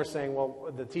 then we're saying,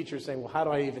 well, the teacher's saying, well, how do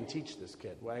I even teach this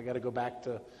kid? Well, I got to go back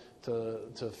to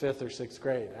 5th or 6th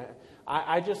grade.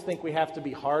 I just think we have to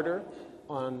be harder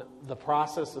on the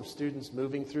process of students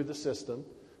moving through the system,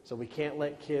 so we can't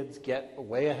let kids get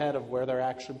way ahead of where they're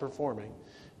actually performing.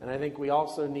 And I think we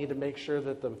also need to make sure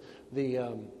that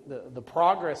the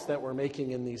progress that we're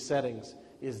making in these settings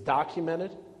is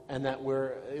documented, and that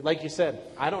we're, like you said,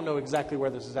 I don't know exactly where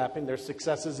this is happening. There's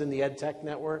successes in the EdTech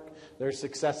network. There's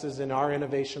successes in our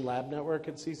Innovation Lab network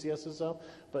at CCSSO,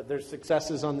 but there's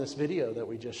successes on this video that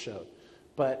we just showed.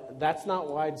 But that's not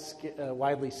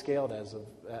widely scaled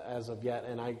as of yet,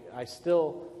 and I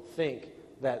still think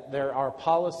that there are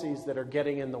policies that are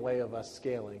getting in the way of us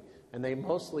scaling, and they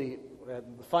mostly,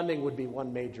 funding would be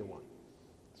one major one.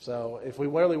 So if we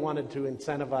really wanted to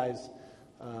incentivize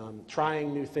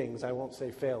trying new things, I won't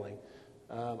say failing,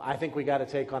 I think we got to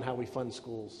take on how we fund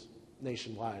schools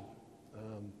nationwide,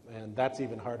 and that's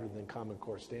even harder than Common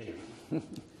Core standard.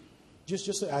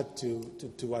 Just to add to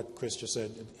what Chris just said,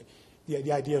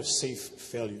 the idea of safe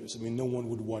failures. I mean, no one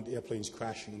would want airplanes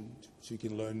crashing, so you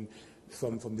can learn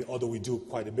from although we do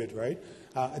quite a bit, right?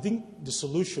 I think the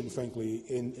solution, frankly,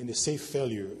 in the safe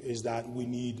failure is that we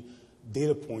need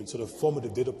data points, sort of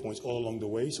formative data points all along the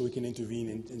way, so we can intervene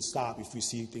and stop if we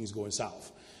see things going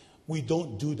south. We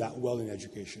don't do that well in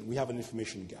education. We have an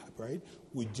information gap, right?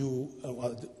 We do,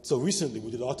 so recently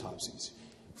we did autopsies.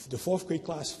 The 4th grade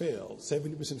class failed,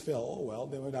 70% failed, oh well,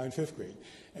 they were now in 5th grade,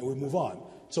 and we move on.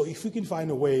 So if we can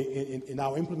find a way in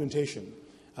our implementation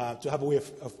to have a way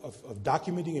of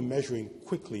documenting and measuring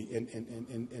quickly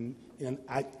in an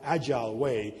agile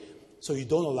way, so you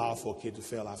don't allow for a kid to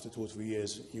fail after 2 or 3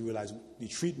 years, you realize the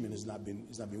treatment has not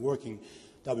been working,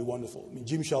 that would be wonderful. I mean,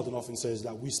 Jim Shelton often says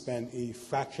that we spend a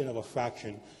fraction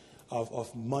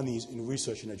of monies in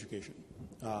research and education.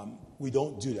 We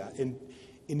don't do that.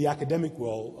 In the academic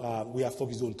world, we have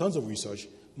folks doing tons of research.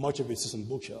 Much of it is on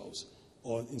bookshelves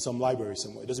or in some library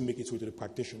somewhere. It doesn't make its way to the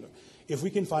practitioner. If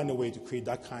we can find a way to create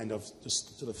that kind of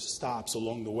just sort of stops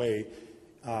along the way,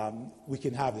 we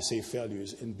can have the safe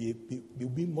failures and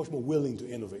be much more willing to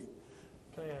innovate.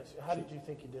 Can I ask you, how did you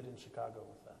think you did in Chicago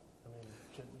with that? I mean,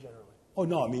 generally. Oh,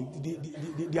 no, I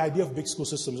mean, the idea of big school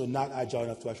systems are not agile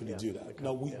enough to actually do that. Okay.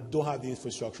 No, we don't have the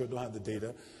infrastructure, don't have the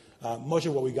data. Much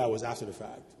of what we got was after the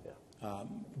fact.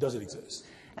 Doesn't exist.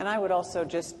 And I would also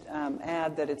just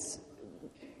add that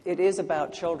it is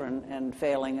about children and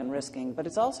failing and risking, but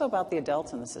it's also about the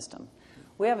adults in the system.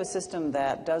 We have a system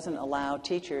that doesn't allow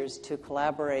teachers to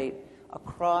collaborate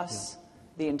across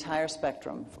the entire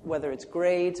spectrum, whether it's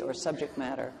grades or subject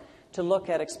matter, to look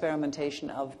at experimentation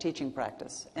of teaching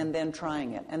practice and then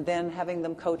trying it and then having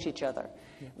them coach each other.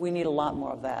 Yeah. We need a lot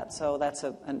more of that. So that's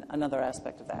another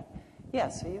aspect of that.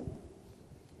 Yes, are you?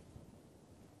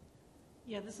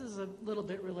 Yeah, this is a little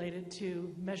bit related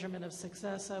to measurement of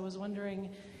success. I was wondering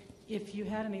if you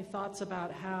had any thoughts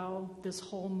about how this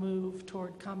whole move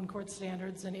toward Common Core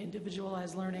standards and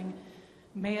individualized learning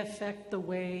may affect the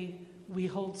way we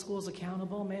hold schools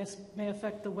accountable, may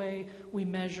affect the way we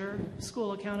measure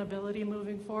school accountability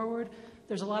moving forward.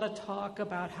 There's a lot of talk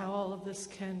about how all of this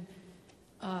can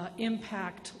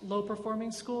impact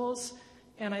low-performing schools,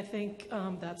 and I think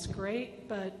that's great,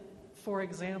 but for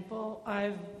example,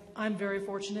 I'm very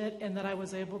fortunate in that I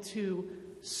was able to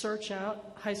search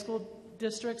out high school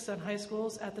districts and high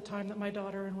schools at the time that my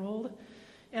daughter enrolled,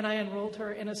 and I enrolled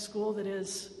her in a school that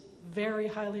is very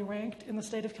highly ranked in the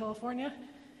state of California,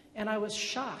 and I was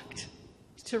shocked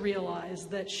to realize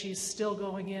that she's still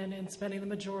going in and spending the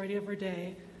majority of her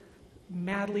day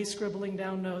madly scribbling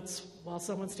down notes while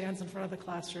someone stands in front of the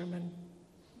classroom and,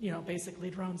 you know, basically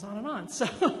drones on and on. So,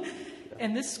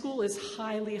 and this school is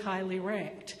highly, highly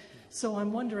ranked. So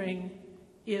I'm wondering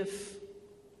if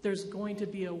there's going to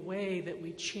be a way that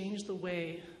we change the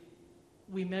way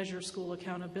we measure school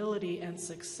accountability and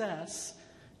success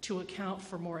to account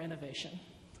for more innovation.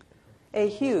 A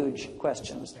huge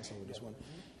question.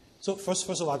 So first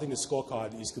of all, I think the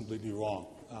scorecard is completely wrong.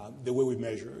 The way we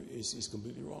measure is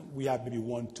completely wrong. We have maybe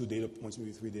 1, 2 data points,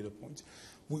 maybe 3 data points.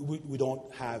 We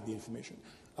don't have the information.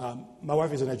 My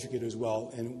wife is an educator as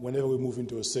well, and whenever we move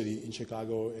into a city, in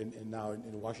Chicago and now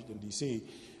in Washington, D.C.,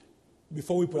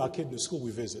 before we put our kid in the school,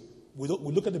 we visit. We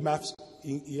look at the math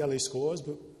in ELA scores,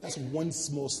 but that's one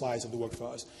small slice of the work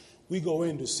for us. We go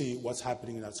in to see what's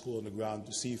happening in that school on the ground,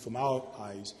 to see from our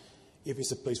eyes, if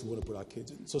it's a place we want to put our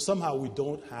kids in. So somehow we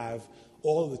don't have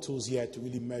all of the tools yet to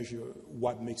really measure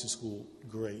what makes a school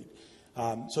great.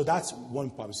 So that's one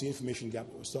problem. It's the information gap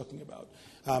that I was talking about.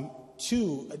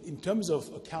 Two, in terms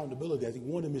of accountability, I think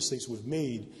one of the mistakes we've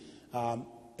made,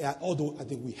 although I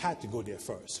think we had to go there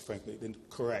first, frankly, then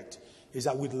correct, is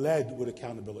that we led with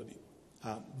accountability.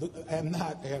 I am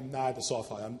not a soft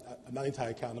heart. I'm not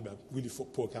anti-accountability. I'm really for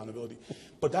poor accountability.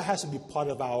 But that has to be part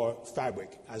of our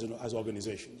fabric as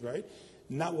organizations, right?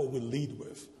 Not what we lead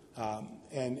with.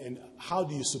 And how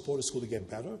do you support a school to get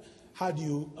better? How do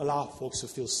you allow folks to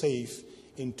feel safe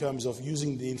in terms of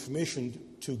using the information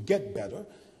to get better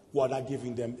while not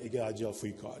giving them a get out of jail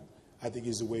free card? I think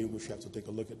is the way in which we have to take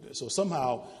a look at this. So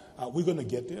somehow we're going to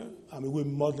get there. I mean, we're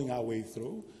muddling our way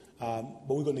through, but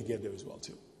we're going to get there as well,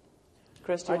 too.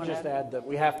 Chris, do you I'd just add that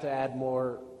we have to add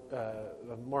more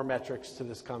metrics to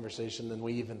this conversation than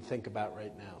we even think about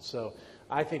right now. So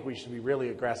I think we should be really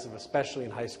aggressive, especially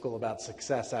in high school, about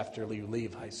success after you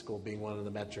leave high school being one of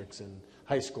the metrics in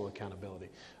high school accountability.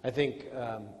 I think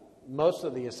most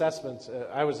of the assessments,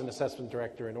 I was an assessment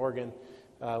director in Oregon,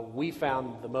 we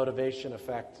found the motivation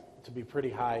effect to be pretty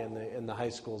high in the high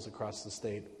schools across the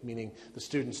state, meaning the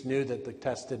students knew that the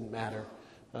test didn't matter.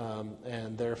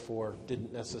 And therefore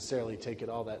didn't necessarily take it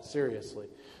all that seriously.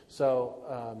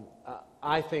 So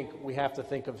I think we have to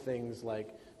think of things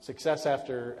like success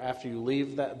after you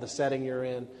leave the setting you're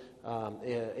in,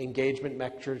 engagement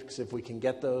metrics, if we can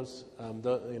get those.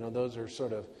 Those are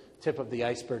sort of tip of the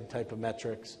iceberg type of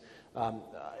metrics.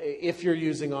 If you're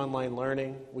using online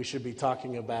learning, we should be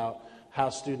talking about how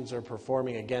students are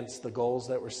performing against the goals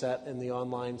that were set in the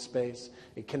online space.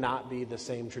 It cannot be the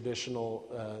same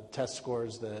traditional test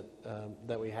scores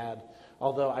that we had.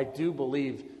 Although I do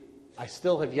believe I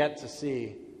still have yet to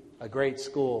see a great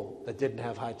school that didn't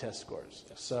have high test scores.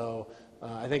 So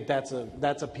I think that's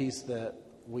a piece that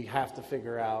we have to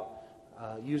figure out.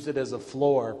 Use it as a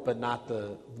floor, but not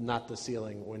the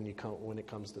ceiling when it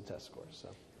comes to test scores. So.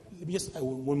 Let me just add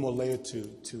one more layer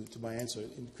to my answer.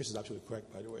 And Chris is absolutely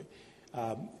correct, by the way.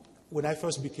 When I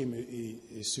first became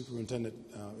a superintendent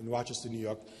in Rochester, New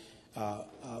York,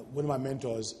 one of my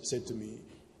mentors said to me,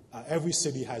 every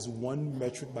city has one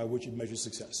metric by which it measures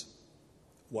success.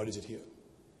 What is it here?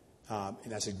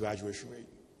 And I said graduation rate.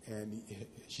 And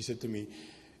she said to me,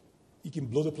 you can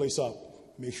blow the place up,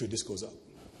 make sure this goes up.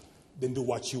 Then do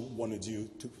what you want to do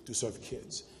to serve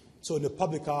kids. So in the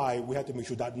public eye, we had to make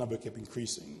sure that number kept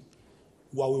increasing.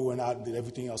 While we went out and did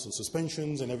everything else on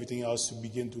suspensions and everything else to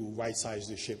begin to right-size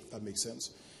the ship, if that makes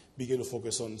sense. Begin to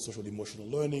focus on social emotional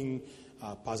learning,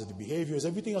 positive behaviors,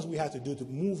 everything else we had to do to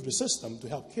move the system to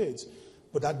help kids.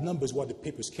 But that number is what the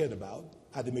papers cared about.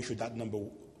 I had to make sure that number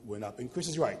went up. And Chris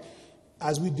is right.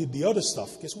 As we did the other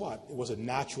stuff, guess what? It was a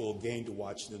natural gain to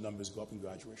watch the numbers go up in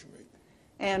graduation rate.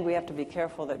 And we have to be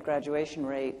careful that graduation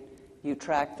rate, you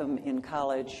track them in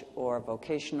college or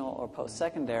vocational or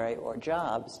post-secondary or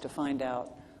jobs to find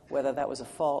out whether that was a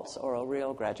false or a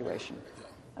real graduation.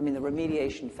 I mean, the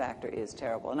remediation factor is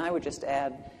terrible. And I would just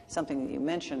add something that you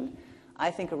mentioned.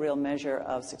 I think a real measure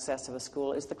of success of a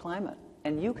school is the climate.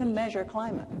 And you can measure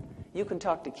climate. You can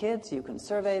talk to kids, you can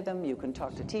survey them, you can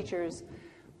talk to teachers,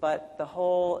 but the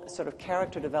whole sort of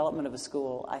character development of a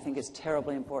school, I think, is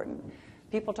terribly important.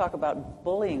 People talk about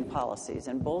bullying policies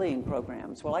and bullying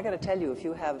programs. Well, I got to tell you, if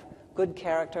you have good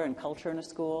character and culture in a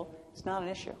school, it's not an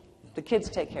issue. The kids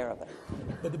take care of it.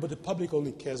 But the public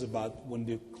only cares about when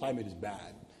the climate is bad.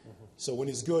 Mm-hmm. So when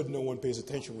it's good, no one pays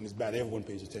attention. When it's bad, everyone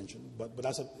pays attention. But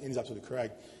that's absolutely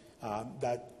correct.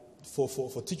 That for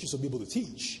teachers to be able to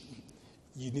teach,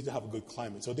 you need to have a good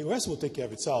climate. So the rest will take care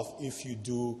of itself if you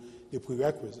do the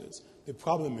prerequisites. The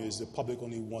problem is the public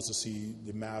only wants to see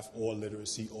the math or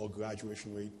literacy or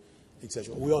graduation rate,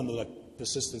 etc. We all know that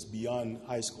persistence beyond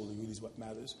high school really is what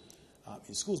matters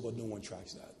in schools, but no one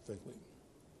tracks that, frankly.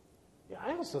 Yeah,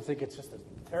 I also think it's just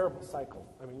a terrible cycle.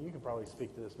 I mean, you can probably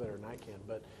speak to this better than I can,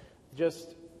 but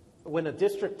just when a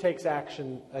district takes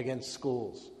action against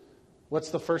schools, what's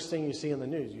the first thing you see in the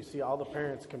news? You see all the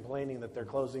parents complaining that they're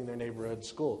closing their neighborhood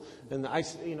school. And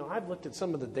I've looked at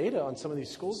some of the data on some of these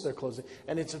schools they're closing,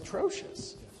 and it's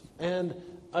atrocious. And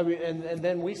I mean, and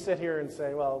then we sit here and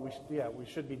say, well, we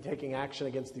should be taking action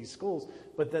against these schools.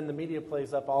 But then the media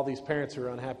plays up all these parents who are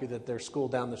unhappy that their school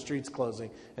down the street's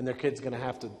closing, and their kid's going to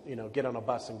have to, get on a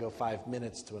bus and go 5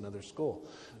 minutes to another school.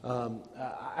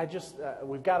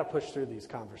 We've got to push through these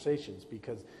conversations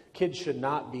because kids should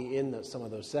not be in some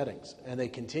of those settings, and they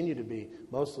continue to be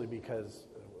mostly because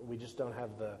we just don't have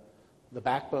the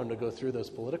backbone to go through those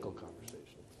political conversations.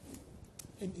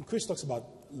 And Chris talks about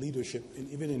leadership, and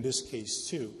even in this case,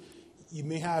 too. you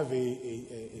may have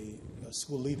a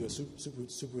school leader,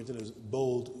 superintendent who's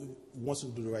bold, who wants to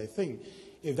do the right thing.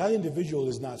 If that individual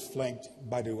is not flanked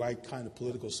by the right kind of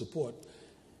political support,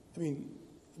 I mean,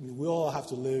 we all have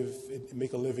to live and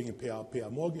make a living and pay our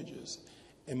mortgages.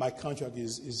 And my contract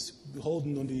is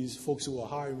beholden on these folks who are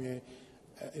hiring me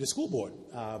in the school board.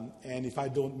 And if I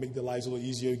don't make their lives a little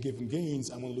easier, give them gains,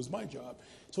 I'm going to lose my job.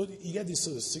 So you get this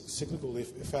sort of cyclical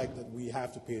effect that we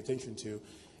have to pay attention to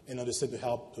and understand to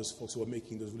help those folks who are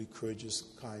making those really courageous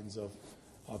kinds of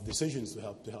decisions to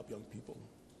help young people.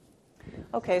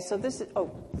 Okay, so this is, Sorry,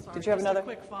 did you have just another? A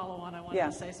quick follow-on I wanted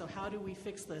to say. So how do we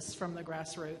fix this from the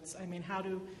grassroots? I mean, how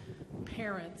do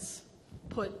parents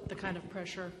put the kind of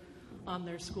pressure on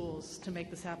their schools to make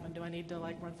this happen? Do I need to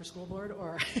run for school board,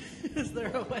 or is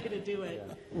there a way to do it?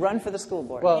 Run for the school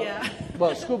board. Well, yeah.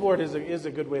 Well, school board is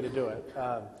a good way to do it.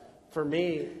 For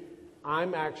me,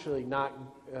 I'm actually not,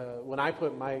 when I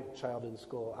put my child in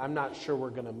school, I'm not sure we're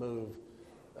going to move.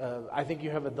 I think you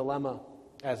have a dilemma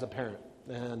as a parent.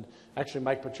 And actually,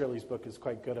 Mike Petrilli's book is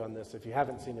quite good on this. If you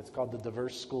haven't seen it, it's called The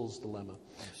Diverse Schools Dilemma.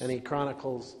 And he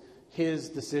chronicles his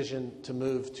decision to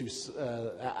move to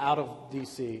out of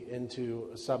D.C. into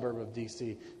a suburb of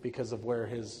D.C. because of where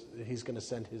he's going to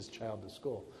send his child to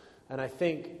school. And I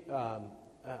think,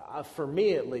 for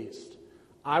me at least,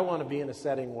 I want to be in a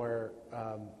setting where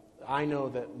I know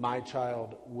that my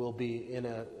child will be in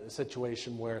a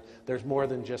situation where there's more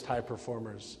than just high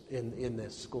performers in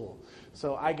this school.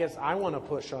 So I guess I want to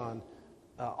push on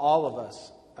all of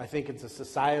us. I think it's a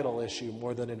societal issue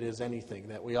more than it is anything,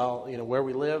 that we all, where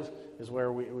we live is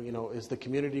where we is the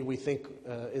community we think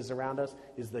is around us,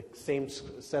 is the same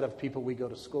set of people we go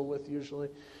to school with usually.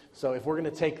 So if we're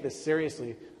going to take this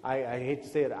seriously, I hate to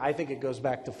say it, I think it goes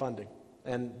back to funding.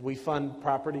 And we fund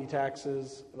property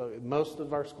taxes. Most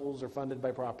of our schools are funded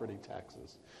by property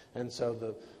taxes. And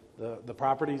so the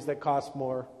properties that cost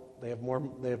more, they have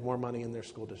more money in their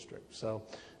school district. So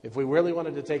if we really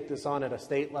wanted to take this on at a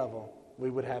state level, we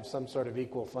would have some sort of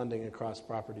equal funding across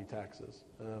property taxes.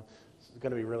 It's going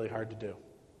to be really hard to do.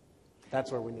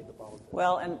 That's where we need the ball.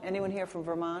 Well, and anyone here from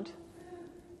Vermont?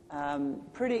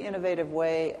 Pretty innovative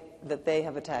way that they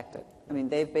have attacked it. I mean,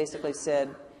 they've basically said,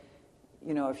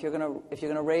 if you're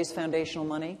going to raise foundational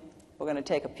money, we're going to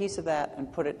take a piece of that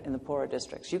and put it in the poorer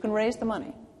districts. You can raise the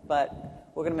money, but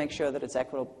we're going to make sure that it's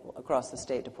equitable across the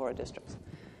state to poorer districts.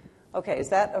 Okay, is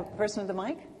that a person with the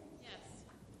mic? Yes.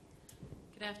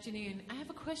 Good afternoon. I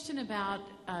have a question about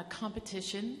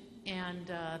competition and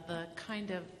the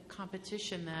kind of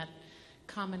competition that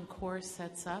Common Core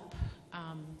sets up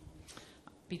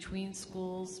between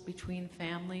schools, between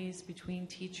families, between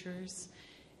teachers.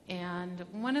 And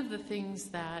one of the things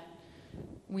that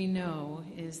we know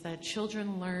is that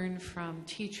children learn from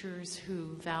teachers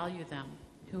who value them,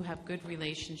 who have good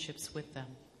relationships with them,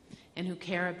 and who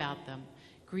care about them,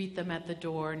 greet them at the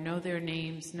door, know their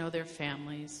names, know their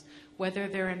families, whether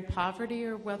they're in poverty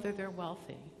or whether they're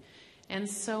wealthy. And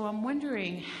so I'm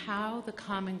wondering how the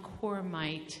Common Core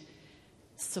might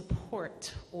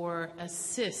support or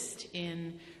assist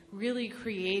in really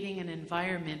creating an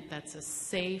environment that's a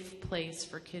safe place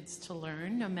for kids to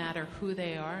learn, no matter who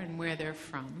they are and where they're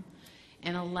from,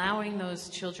 and allowing those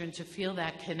children to feel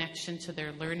that connection to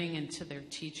their learning and to their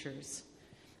teachers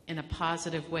in a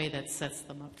positive way that sets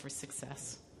them up for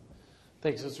success.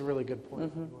 Thanks. That's a really good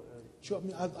point. Mm-hmm. Sure. I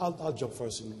mean, I'll jump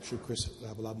first, and I'm sure Chris will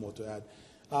have a lot more to add.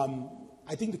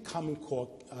 I think the Common Core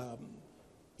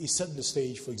is setting the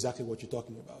stage for exactly what you're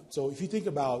talking about. So if you think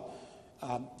about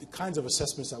the kinds of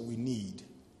assessments that we need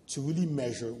to really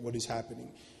measure what is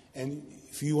happening, and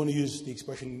if you want to use the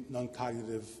expression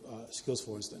non-cognitive skills,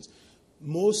 for instance,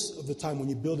 most of the time when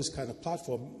you build this kind of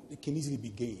platform, it can easily be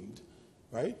gamed,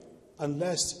 right?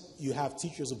 Unless you have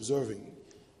teachers observing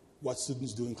what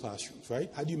students do in classrooms,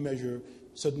 right? How do you measure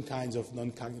certain kinds of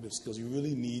non-cognitive skills? You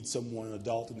really need someone, an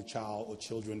adult and a child or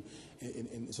children,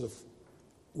 in sort of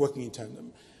working in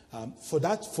tandem. For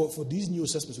these new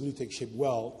assessments to really take shape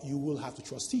well, you will have to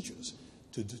trust teachers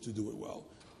to do it well.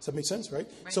 Does that make sense, right?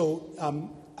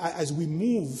 So as we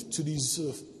move to these sort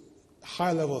of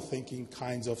high-level thinking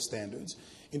kinds of standards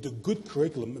into good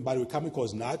curriculum, and by the way, Common Core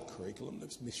is not curriculum,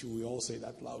 let's make sure we all say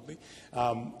that loudly.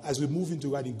 As we move into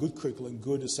writing good curriculum,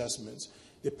 good assessments,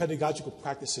 the pedagogical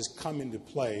practices come into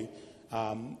play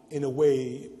in a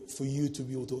way for you to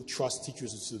be able to trust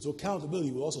teachers and students. So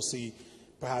accountability, we'll also see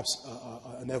perhaps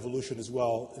an evolution as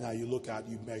well in how you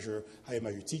measure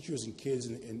teachers and kids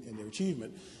and their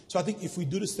achievement. So I think if we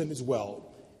do this thing as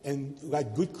well and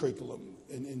write good curriculum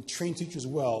and train teachers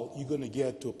well, you're going to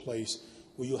get to a place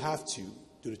where you'll have to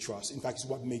due to trust. In fact, it's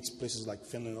what makes places like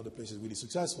Finland and other places really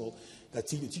successful, that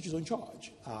the teachers are in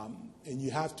charge. And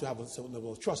you have to have a certain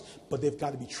level of trust, but they've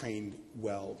got to be trained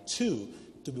well, too,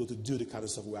 to be able to do the kind of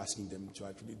stuff we're asking them to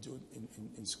actually do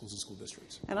in schools and school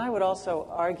districts. And I would also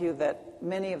argue that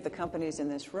many of the companies in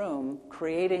this room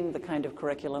creating the kind of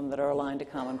curriculum that are aligned to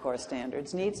Common Core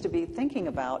standards needs to be thinking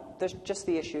about just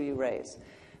the issue you raise,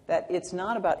 that it's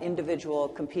not about individual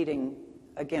competing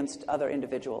against other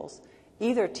individuals,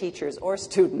 either teachers or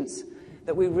students,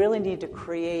 that we really need to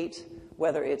create,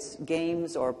 whether it's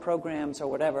games or programs or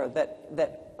whatever,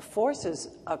 that forces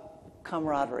a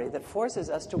camaraderie, that forces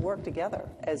us to work together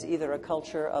as either a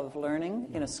culture of learning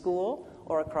in a school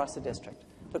or across the district.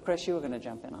 But Chris, you were going to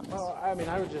jump in on this. Well,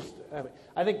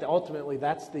 I think that ultimately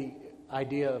that's the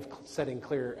idea of setting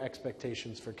clear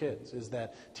expectations for kids, is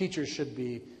that teachers should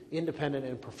be independent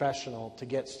and professional to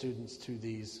get students to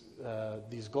these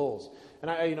goals.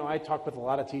 And I talk with a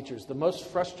lot of teachers. The most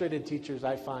frustrated teachers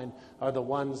I find are the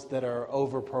ones that are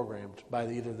over-programmed by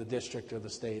either the district or the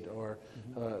state or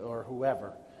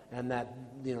whoever, and that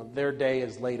their day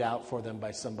is laid out for them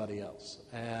by somebody else.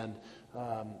 And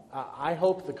I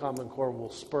hope the Common Core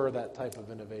will spur that type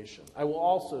of innovation. I will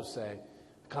also say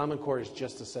Common Core is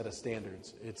just a set of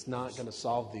standards. It's not going to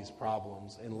solve these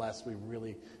problems unless we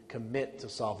really commit to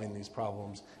solving these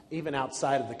problems, even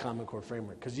outside of the Common Core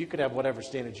framework. Because you could have whatever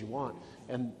standards you want,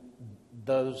 and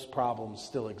those problems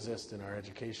still exist in our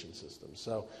education system.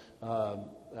 So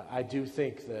I do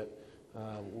think that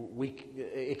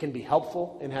it can be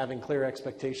helpful in having clear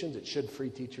expectations. It should free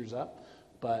teachers up.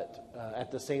 But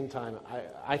at the same time,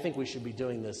 I think we should be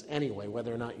doing this anyway,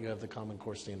 whether or not you have the Common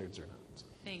Core standards or not.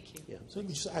 Thank you. Yeah. So let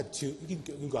me just add two. You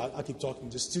can go. I'll keep talking.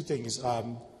 Just two things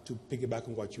to piggyback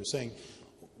on what you were saying.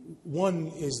 One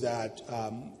is that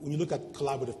when you look at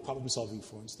collaborative problem solving,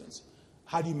 for instance,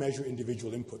 how do you measure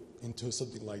individual input into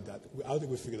something like that? I don't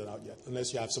think we've figured that out yet,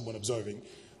 unless you have someone observing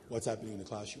what's happening in the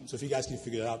classroom. So if you guys can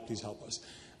figure that out, please help us.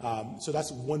 So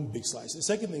that's one big slice. The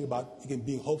second thing about, again,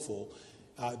 being hopeful,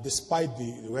 despite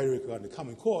the rhetoric around the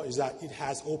Common Core, is that it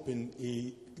has opened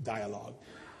a dialogue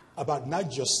about not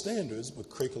just standards, but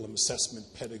curriculum assessment,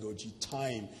 pedagogy,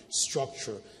 time,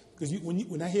 structure. Because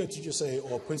when I hear a teacher say,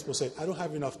 or a principal say, I don't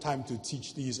have enough time to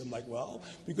teach these, I'm like, well,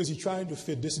 because you're trying to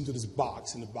fit this into this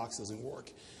box, and the box doesn't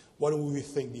work. Why don't we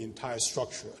rethink the entire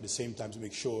structure at the same time to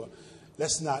make sure,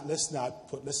 let's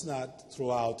not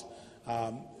throw out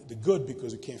the good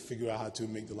because we can't figure out how to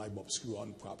make the light bulb screw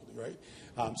on properly,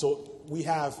 right? So we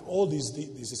have all these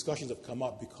discussions have come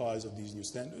up because of these new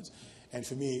standards. And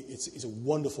for me, it's a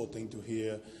wonderful thing to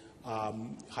hear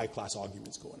high-class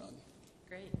arguments going on.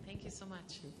 Great. Thank you so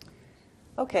much.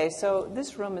 Okay, so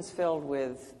this room is filled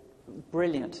with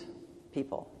brilliant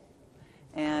people.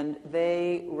 And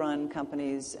they run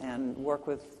companies and work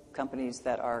with companies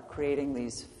that are creating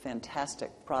these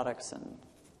fantastic products and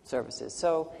services.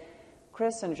 So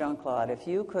Chris and Jean-Claude, if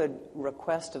you could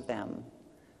request of them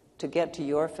to get to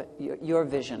your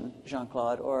vision,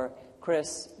 Jean-Claude, or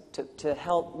Chris, to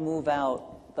help move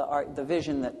out the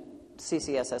vision that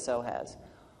CCSSO has,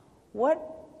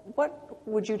 what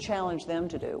would you challenge them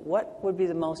to do? What would be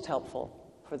the most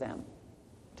helpful for them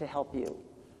to help you?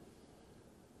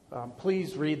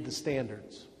 Please read the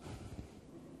standards.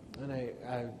 And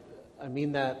I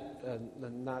mean that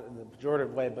not in a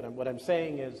pejorative way, but what I'm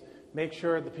saying is make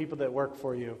sure the people that work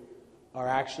for you are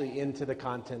actually into the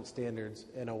content standards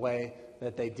in a way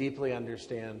that they deeply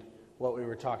understand what we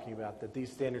were talking about, that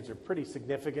these standards are pretty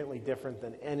significantly different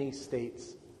than any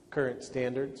state's current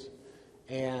standards.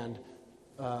 And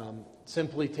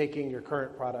simply taking your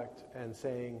current product and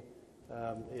saying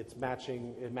it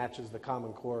matches the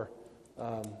Common Core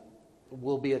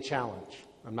will be a challenge.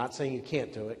 I'm not saying you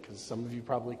can't do it, because some of you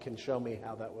probably can show me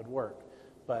how that would work.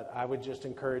 But I would just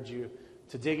encourage you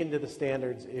to dig into the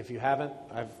standards. If you haven't,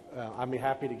 I'd be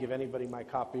happy to give anybody my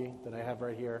copy that I have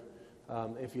right here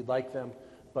if you'd like them.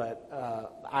 But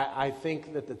I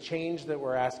think that the change that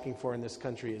we're asking for in this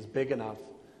country is big enough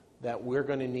that we're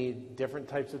going to need different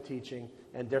types of teaching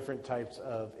and different types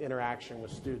of interaction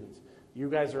with students. You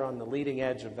guys are on the leading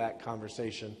edge of that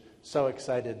conversation. So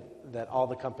excited that all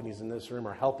the companies in this room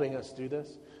are helping us do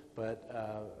this. But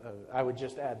I would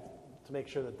just add to make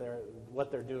sure that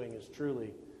what they're doing is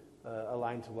truly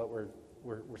aligned to what we're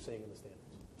seeing in the standards.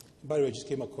 By the way, I just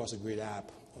came across a great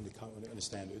app on the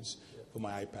standards for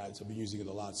my iPad, so I've been using it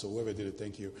a lot. So whoever did it,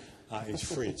 thank you. It's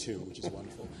free too, which is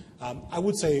wonderful. I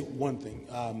would say one thing: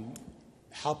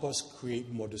 help us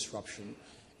create more disruption,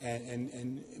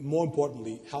 and more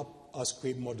importantly, help us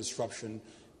create more disruption.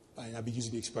 And I'll be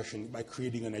using the expression by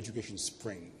creating an education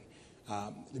spring.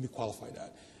 Let me qualify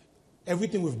that.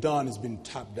 Everything we've done has been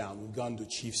top down. We've gone to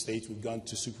chief states, we've gone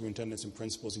to superintendents and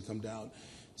principals and come down.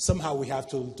 Somehow we have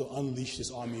to unleash this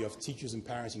army of teachers and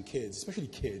parents and kids, especially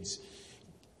kids.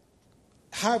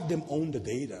 Have them own the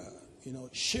data,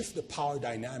 shift the power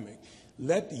dynamic.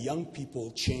 Let the young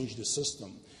people change the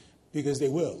system, because they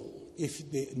will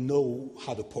if they know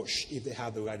how to push, if they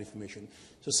have the right information.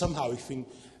 So somehow,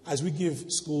 as we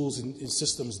give schools and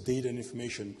systems data and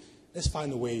information, let's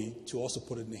find a way to also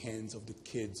put it in the hands of the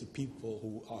kids, the people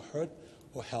who are hurt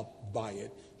or helped by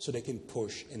it, so they can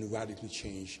push and radically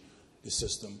change the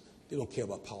system. They don't care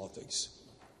about politics.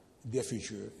 Their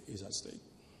future is at stake.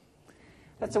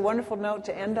 That's a wonderful note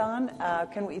to end on.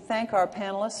 Can we thank our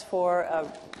panelists for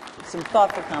some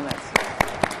thoughtful comments?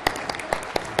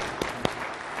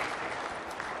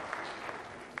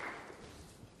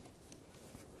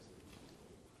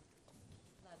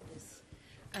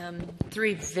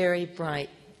 Three very bright,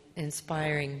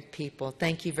 inspiring people.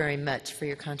 Thank you very much for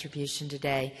your contribution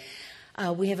today.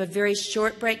 We have a very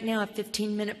short break now, a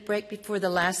 15-minute break before the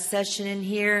last session in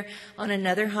here on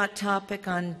another hot topic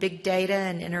on big data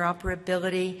and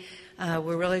interoperability.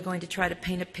 We're really going to try to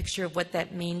paint a picture of what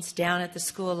that means down at the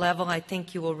school level. I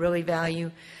think you will really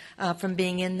value from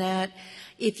being in that.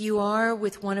 If you are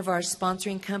with one of our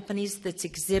sponsoring companies that's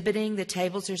exhibiting, the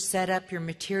tables are set up, your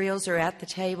materials are at the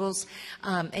tables,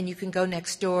 and you can go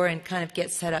next door and kind of get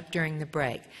set up during the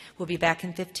break. We'll be back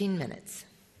in 15 minutes.